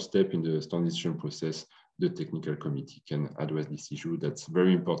future step in the standardization process, the technical committee can address this issue. That's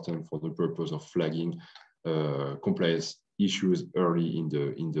very important for the purpose of flagging compliance issues early in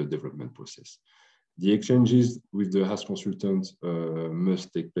the development process. The exchanges with the HAS consultant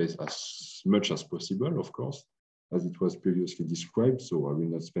must take place as much as possible, of course, as it was previously described. So I will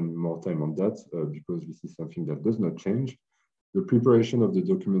not spend more time on that because this is something that does not change. The preparation of the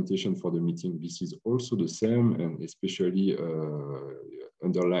documentation for the meeting, this is also the same, and especially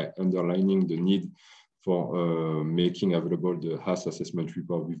underlining the need for making available the HAS assessment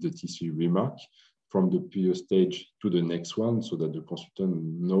report with the TC remark from the previous stage to the next one, so that the consultant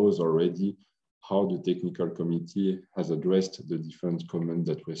knows already how the technical committee has addressed the different comments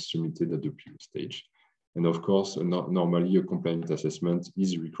that were submitted at the previous stage. And of course, normally a compliance assessment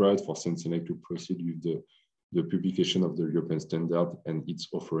is required for Sensenec to proceed with the publication of the European standard and its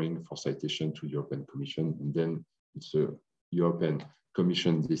offering for citation to the European Commission. And then it's a European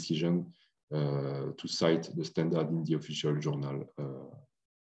Commission decision to cite the standard in the official journal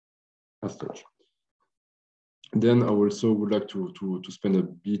as such. Then I also would like to spend a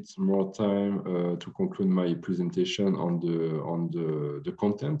bit more time to conclude my presentation on the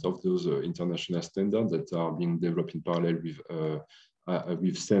content of those international standards that are being developed in parallel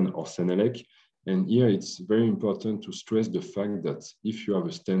with CEN or CENELEC. And here it's very important to stress the fact that if you have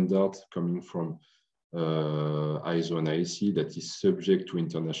a standard coming from ISO and IEC that is subject to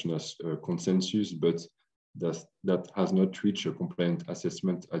international consensus, but that has not reached a compliant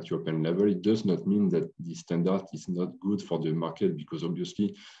assessment at European level, it does not mean that the standard is not good for the market, because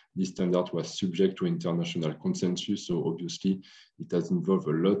obviously this standard was subject to international consensus. So obviously it has involved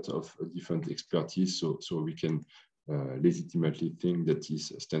a lot of different expertise. So we can legitimately think that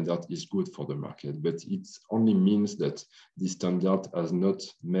this standard is good for the market, but it only means that this standard has not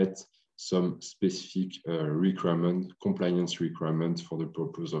met some specific compliance requirement for the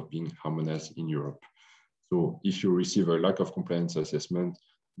purpose of being harmonized in Europe. So if you receive a lack of compliance assessment,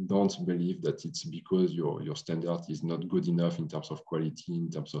 don't believe that it's because your standard is not good enough in terms of quality, in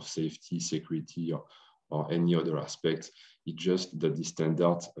terms of safety, security, or any other aspect. It's just that the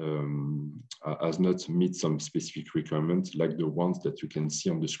standard has not met some specific requirements, like the ones that you can see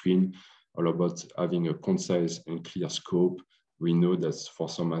on the screen, all about having a concise and clear scope. We know that for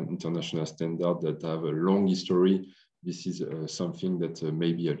some international standards that have a long history, this is something that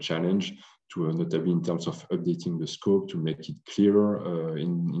may be a challenge, to notably in terms of updating the scope to make it clearer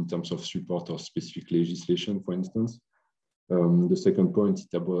in terms of support of specific legislation, for instance. The second point,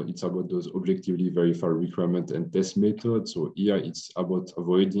 it's about those objectively verified requirement and test methods. So here it's about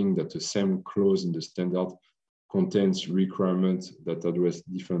avoiding that the same clause in the standard contains requirements that address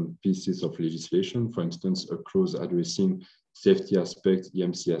different pieces of legislation. For instance, a clause addressing safety aspect,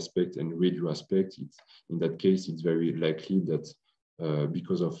 EMC aspect, and review aspect. In that case, it's very likely that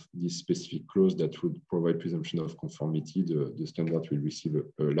because of this specific clause that would provide presumption of conformity, the standard will receive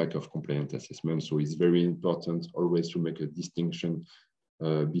a lack of compliant assessment. So it's very important always to make a distinction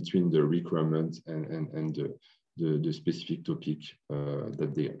between the requirement and the specific topic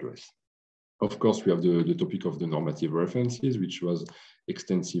that they address. Of course, we have the topic of the normative references, which was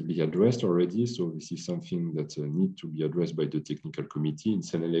extensively addressed already. So this is something that needs to be addressed by the technical committee. In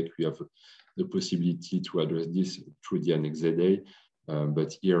CENELEC, we have the possibility to address this through the Annex ZA.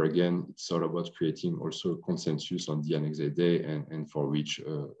 But here again, it's all about creating also a consensus on the Annex ZA, and for which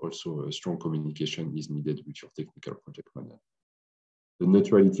also a strong communication is needed with your technical project manager. The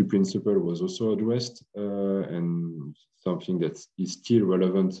neutrality principle was also addressed, and something that is still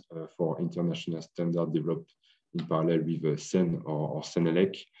relevant for international standard developed in parallel with CEN or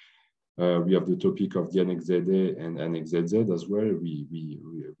CENELEC. We have the topic of the Annex ZA and Annex ZZ as well.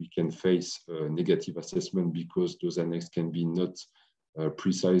 We can face negative assessment because those annexes can be not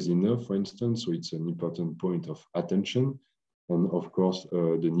precise enough, for instance. So it's an important point of attention. And of course,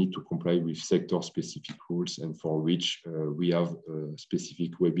 the need to comply with sector-specific rules, and for which we have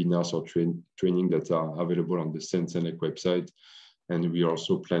specific webinars or training that are available on the CENELEC website. And we are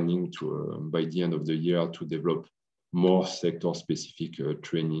also planning to, by the end of the year, to develop more sector-specific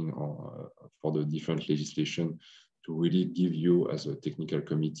training for the different legislation, to really give you as a technical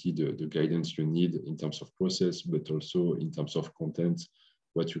committee the guidance you need in terms of process, but also in terms of content,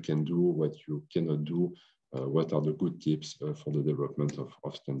 what you can do, what you cannot do, what are the good tips for the development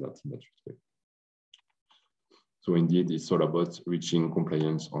of standards in that respect. So indeed, it's all about reaching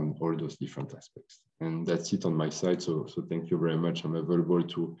compliance on all those different aspects. And that's it on my side. So thank you very much. I'm available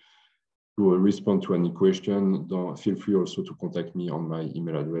to respond to any question. Feel free also to contact me on my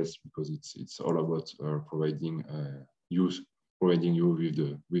email address, because it's all about providing you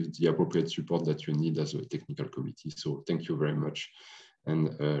with the appropriate support that you need as a technical committee. So thank you very much, and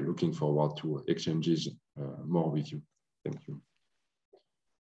looking forward to exchanges more with you. Thank you.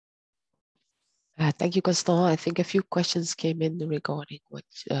 Thank you, Constant. I think a few questions came in regarding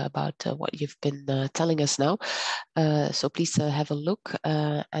about what you've been telling us now. So please have a look,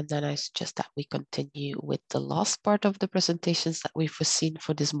 and then I suggest that we continue with the last part of the presentations that we've foreseen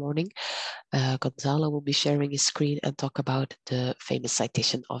for this morning. Gonzalo will be sharing his screen and talk about the famous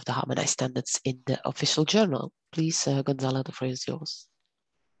citation of the harmonized standards in the official journal. Please, Gonzalo, the floor is yours.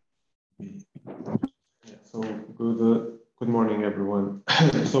 Yeah, so good morning, everyone.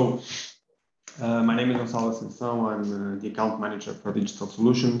 My name is Gonzalo Assunção. I'm the account manager for Digital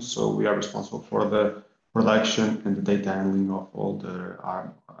Solutions. So we are responsible for the production and the data handling of all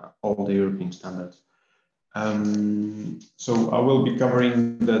the European standards. So I will be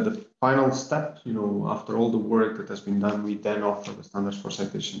covering the final step. After all the work that has been done, we then offer the standards for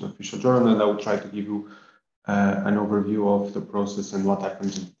citation to official journal, and I will try to give you an overview of the process and what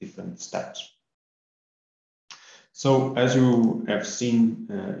happens in different steps. So as you have seen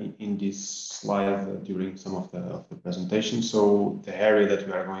in this slide during some of the presentation, so the area that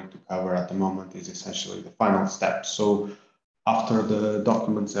we are going to cover at the moment is essentially the final step. So after the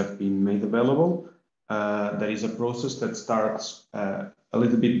documents have been made available, there is a process that starts a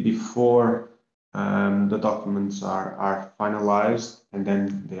little bit before the documents are finalized, and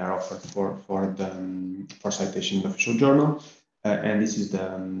then they are offered for citation in the official journal. And this is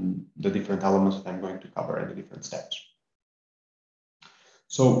the different elements that I'm going to cover in the different steps.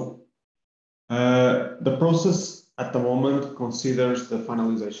 So the process at the moment considers the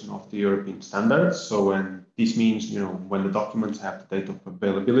finalization of the European standards. So when this means, when the documents have the date of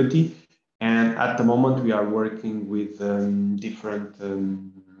availability, and at the moment we are working with different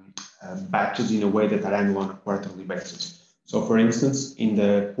batches in a way that are handled on a quarterly basis. So for instance, in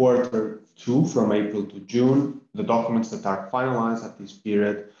the Q2 from April to June, the documents that are finalized at this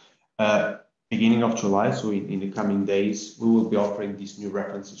period, beginning of July, so in the coming days, we will be offering these new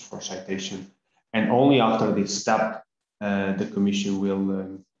references for citation. And only after this step, the Commission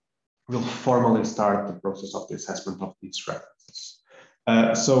will formally start the process of the assessment of these references.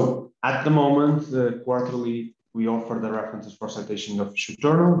 So at the moment, quarterly, we offer the references for citation in the official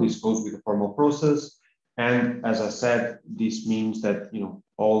journal. This goes with the formal process. And as I said, this means that,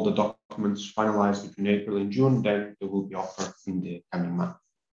 all the documents finalized between April and June, then they will be offered in the coming month.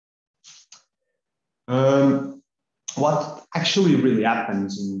 What actually really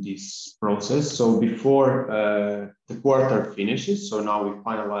happens in this process? So before the quarter finishes, so now we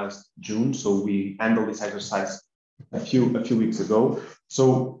finalized June, so we handled this exercise a few weeks ago.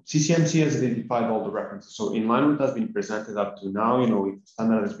 So CCMC has identified all the references. So in line with what has been presented up to now, if the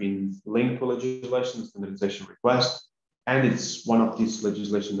standard has been linked to legislation, standardization request, and it's one of these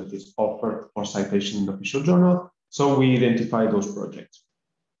legislation that is offered for citation in the official journal. So we identify those projects.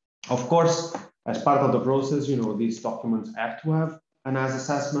 Of course, as part of the process, these documents have to have an as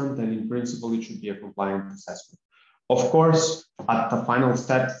assessment, and in principle, it should be a compliant assessment. Of course, at the final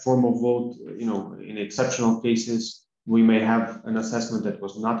step, formal vote, in exceptional cases, we may have an assessment that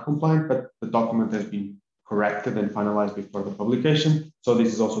was not compliant, but the document has been corrected and finalized before the publication. So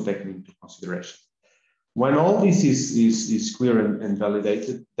this is also taken into consideration. When all this is clear and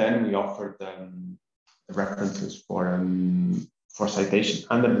validated, then we offer the references for citation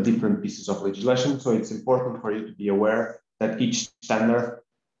under the different pieces of legislation. So it's important for you to be aware that each standard,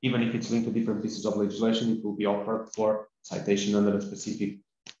 even if it's linked to different pieces of legislation, it will be offered for citation under a specific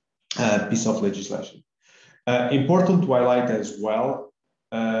piece of legislation. Important to highlight as well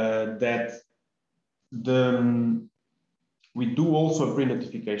that we do also a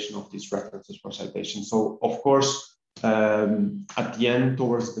pre-notification of these references for citation. So of course, at the end,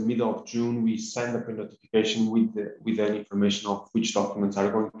 towards the middle of June, we send a pre-notification with the information of which documents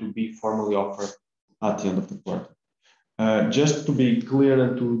are going to be formally offered at the end of the quarter. Just to be clear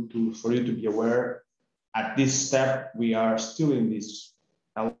and for you to be aware, at this step, we are still in this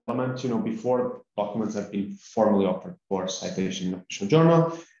element, before documents have been formally offered for citation in the official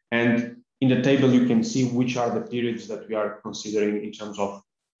journal. And in the table, you can see which are the periods that we are considering in terms of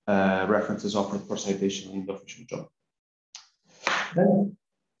references offered for citation in the official journal. Then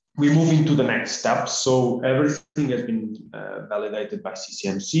we move into the next step. So everything has been validated by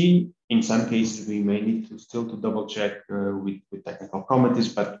CCMC. In some cases, we may need to still double check with technical committees,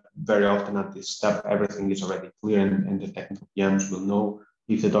 but very often at this step, everything is already clear and the technical PMs will know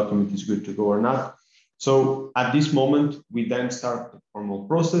if the document is good to go or not. So at this moment, we then start the formal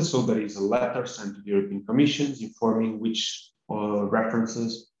process. So there is a letter sent to the European Commission informing which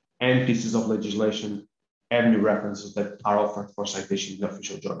references and pieces of legislation have new references that are offered for citation in the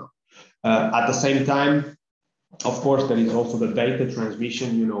official journal. At the same time, of course, there is also the data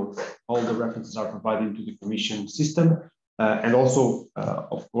transmission. All the references are provided into the Commission system. And also,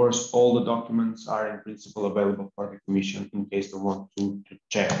 of course, all the documents are in principle available for the Commission in case they want to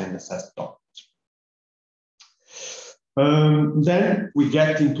check and assess the documents. Then we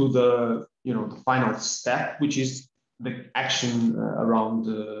get into the final step, which is the action around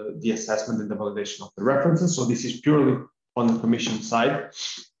the assessment and the validation of the references. So this is purely on the Commission side.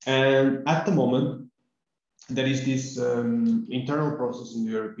 And at the moment, there is this internal process in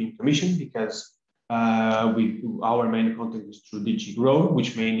the European Commission because our main contact is through DG Grow,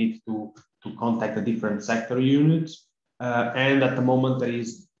 which may need to contact the different sector units. And at the moment, there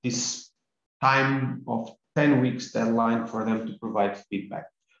is this time of 10 weeks deadline for them to provide feedback.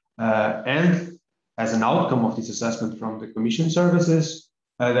 And as an outcome of this assessment from the Commission services,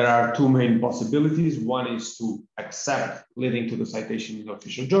 there are two main possibilities. One is to accept leading to the citation in the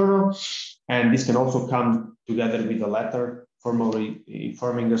official journal. And this can also come together with a letter formally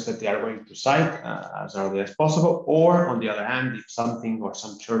informing us that they are going to cite as early as possible, or on the other hand, if something or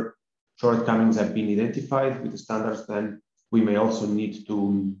some shortcomings have been identified with the standards, then we may also need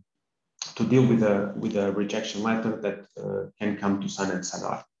to deal with a rejection letter that can come to SAN and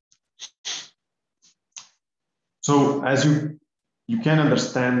SANAR. So as you can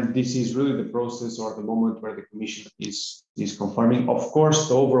understand, this is really the process or the moment where the Commission is confirming. Of course,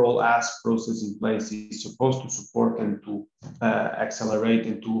 the overall ask process in place is supposed to support and to accelerate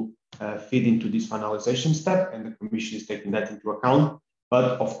and to feed into this finalization step, and the Commission is taking that into account.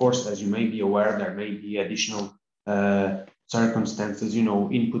 But of course, as you may be aware, there may be additional circumstances,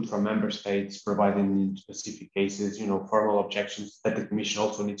 input from member states provided in specific cases, formal objections that the Commission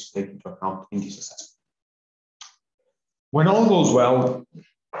also needs to take into account in this assessment. When all goes well,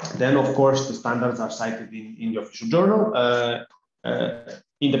 then of course the standards are cited in the official journal.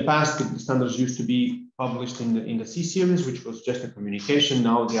 In the past, the standards used to be published in the C series, which was just a communication.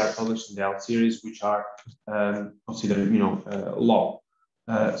 Now they are published in the L series, which are considered, law.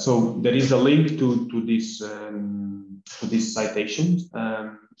 So there is a link to this citation,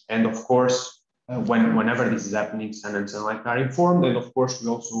 and of course, whenever this is happening, SAN and SANLIKE are informed, and of course we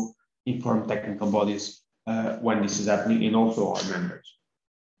also inform technical bodies when this is happening, and also our members.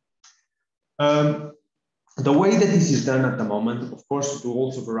 The way that this is done at the moment, of course, it will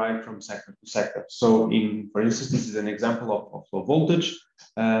also vary from sector to sector. So, for instance, this is an example of low voltage.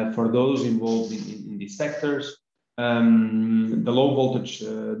 For those involved in these sectors, the low voltage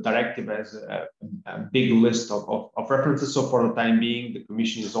directive has a big list of references. So, for the time being, the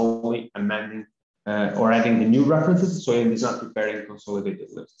Commission is only amending or adding the new references. So, it is not preparing consolidated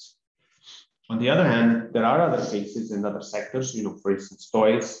lists. On the other hand, there are other cases and other sectors, for instance,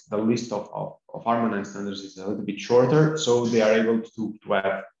 toys, the list of harmonized standards is a little bit shorter, so they are able to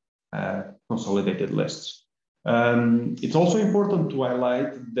have consolidated lists. It's also important to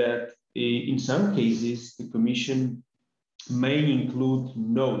highlight that in some cases, the Commission may include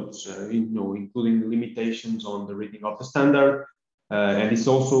notes, including limitations on the reading of the standard. And this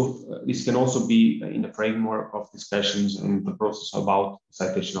can also be in the framework of discussions in the process about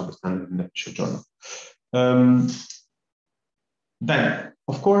citation of the standard in the official journal. Then,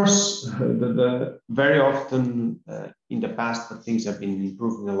 of course, very often in the past, but things have been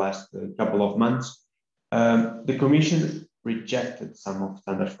improved in the last couple of months, the Commission rejected some of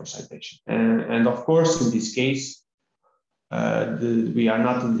standards for citation. And of course, in this case, we are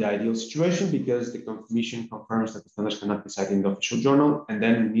not in the ideal situation because the Commission confirms that the standards cannot be cited in the official journal, and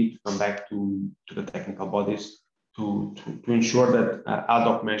then we need to come back to the technical bodies to ensure that ad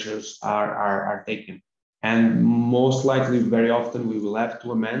hoc measures are taken. And most likely, very often, we will have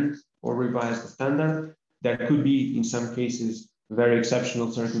to amend or revise the standard. There could be, in some cases, very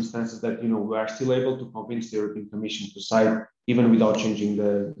exceptional circumstances that we are still able to convince the European Commission to cite even without changing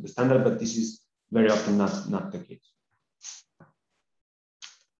the standard, but this is very often not the case.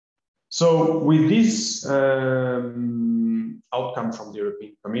 So with this outcome from the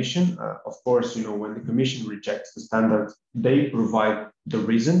European Commission, of course, when the Commission rejects the standard, they provide the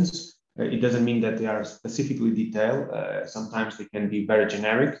reasons. It doesn't mean that they are specifically detailed. Sometimes they can be very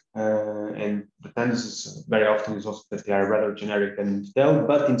generic, and the tendency very often is also that they are rather generic and detailed,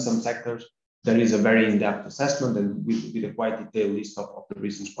 but in some sectors, there is a very in-depth assessment and with a quite detailed list of the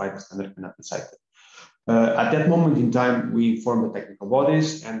reasons why the standard cannot be cited. At that moment in time, we inform the technical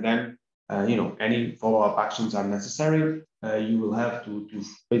bodies, and then any follow-up actions are necessary. You will have to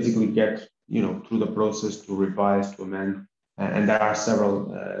basically get through the process to revise, to amend, and there are several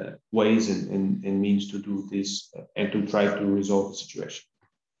ways and means to do this and to try to resolve the situation.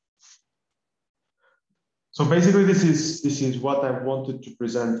 So basically, this is what I wanted to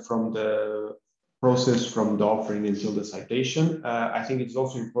present from the process from the offering until the citation. I think it's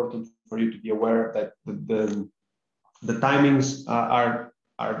also important for you to be aware that the timings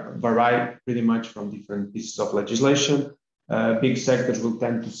vary pretty much from different pieces of legislation. Big sectors will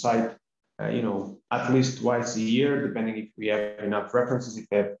tend to cite, at least twice a year, depending if we have enough references, if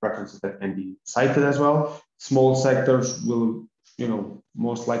they have references that can be cited as well. Small sectors will,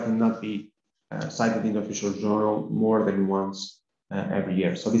 most likely not be cited in the official journal more than once every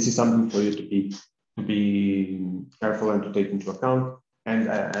year. So this is something for you to be careful and to take into account. And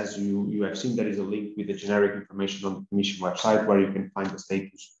as you have seen, there is a link with the generic information on the Commission website where you can find the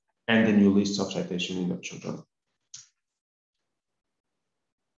status and the new lists of citation in the official journal.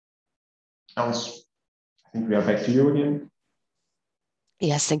 Else, I think we are back to you again.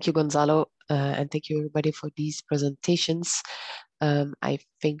 Yes, thank you, Gonzalo, and thank you everybody for these presentations. I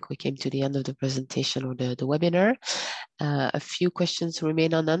think we came to the end of the presentation or the webinar. A few questions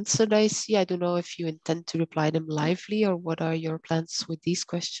remain unanswered, I see. I don't know if you intend to reply them lively or what are your plans with these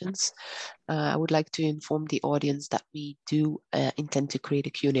questions. I would like to inform the audience that we do intend to create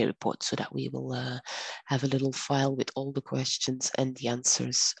a Q&A report so that we will have a little file with all the questions and the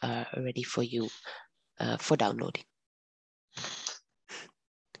answers ready for you for downloading.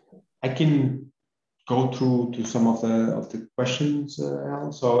 I can go through to some of the questions,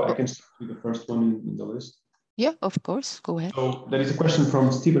 Al. So I can start with the first one in the list. Yeah, of course. Go ahead. So there is a question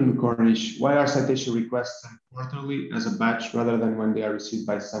from Stephen McCornish. Why are citation requests sent quarterly as a batch rather than when they are received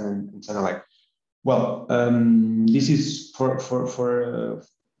by Sun and Sunlight? Well, this is for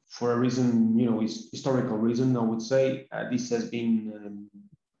a reason, historical reason. I would say this has been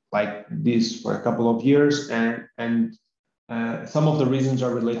like this for a couple of years, and some of the reasons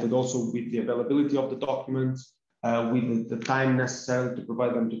are related also with the availability of the documents, with the time necessary to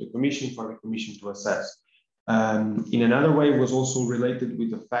provide them to the Commission for the Commission to assess. In another way, it was also related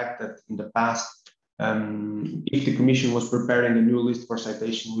with the fact that in the past, if the Commission was preparing a new list for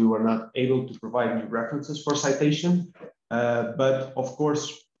citation, we were not able to provide new references for citation. But of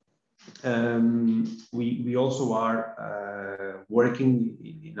course, we also are working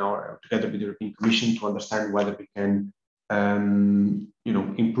together with the European Commission to understand whether we can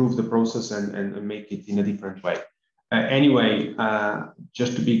improve the process and make it in a different way. Anyway,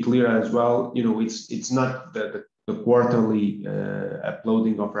 just to be clear as well, it's not the quarterly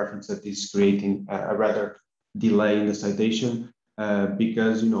uploading of reference that is creating a rather delay in the citation,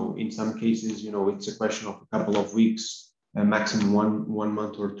 because in some cases it's a question of a couple of weeks, maximum one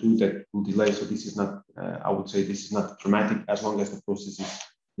month or two that will delay. So this is not, I would say, this is not dramatic as long as the process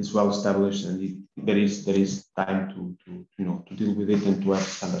is well established and there is time to deal with it and to have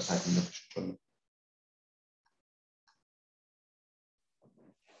standard citing official.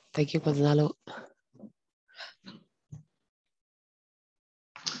 Thank you, Gonzalo.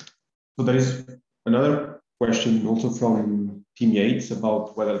 So there is another question also from Team Yates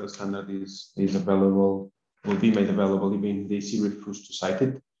about whether the standard is available, will be made available even if the EC refused to cite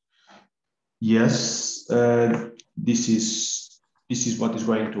it. Yes, this is what is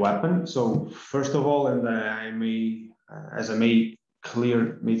going to happen. So first of all, and I made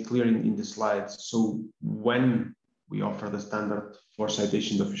clear in the slides. So when we offer the standard for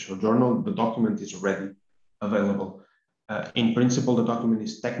citation in the official journal, the document is already available. In principle, the document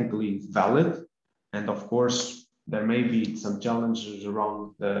is technically valid, and of course, there may be some challenges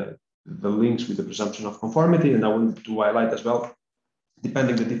around the links with the presumption of conformity, and I want to highlight as well,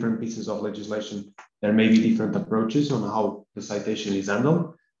 depending on the different pieces of legislation, there may be different approaches on how the citation is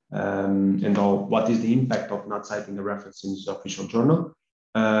handled, and what is the impact of not citing a reference in the official journal.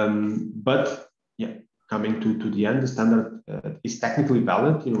 But yeah, coming to the end, the standard is technically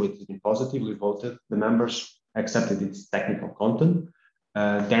valid. It has been positively voted. The members accepted its technical content.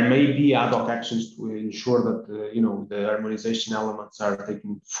 There may be ad hoc actions to ensure that the harmonization elements are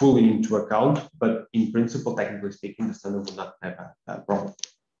taken fully into account, but in principle, technically speaking, the standard will not have a problem.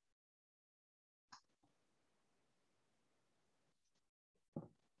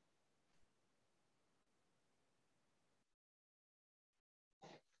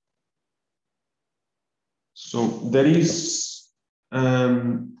 So there is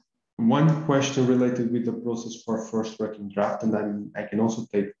one question related with the process for first working draft, and then I can also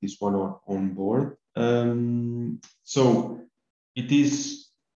take this one on board. So it is,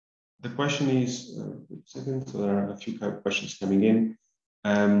 the question is, wait a second, so there are a few questions coming in.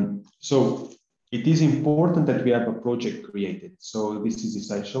 So it is important that we have a project created. So this is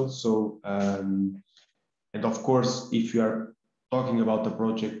essential. So, and of course, if you are talking about the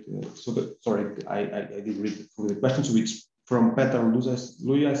project, sorry, I did read the question, so it's from Peter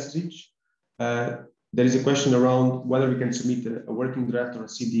Lujasic. There is a question around whether we can submit a working draft or a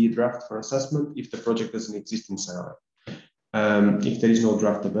CDE draft for assessment if the project doesn't exist in Sarah. If there is no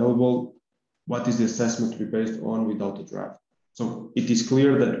draft available, what is the assessment to be based on without a draft? So it is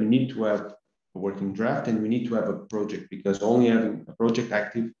clear that we need to have a working draft and we need to have a project, because only having a project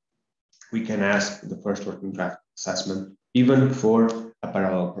active, we can ask the first working draft assessment, even for a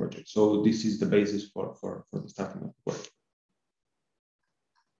parallel project. So this is the basis for the starting of the work.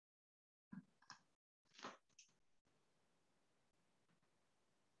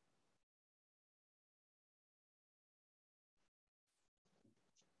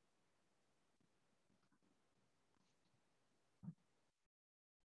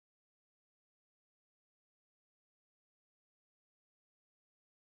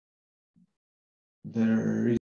 There is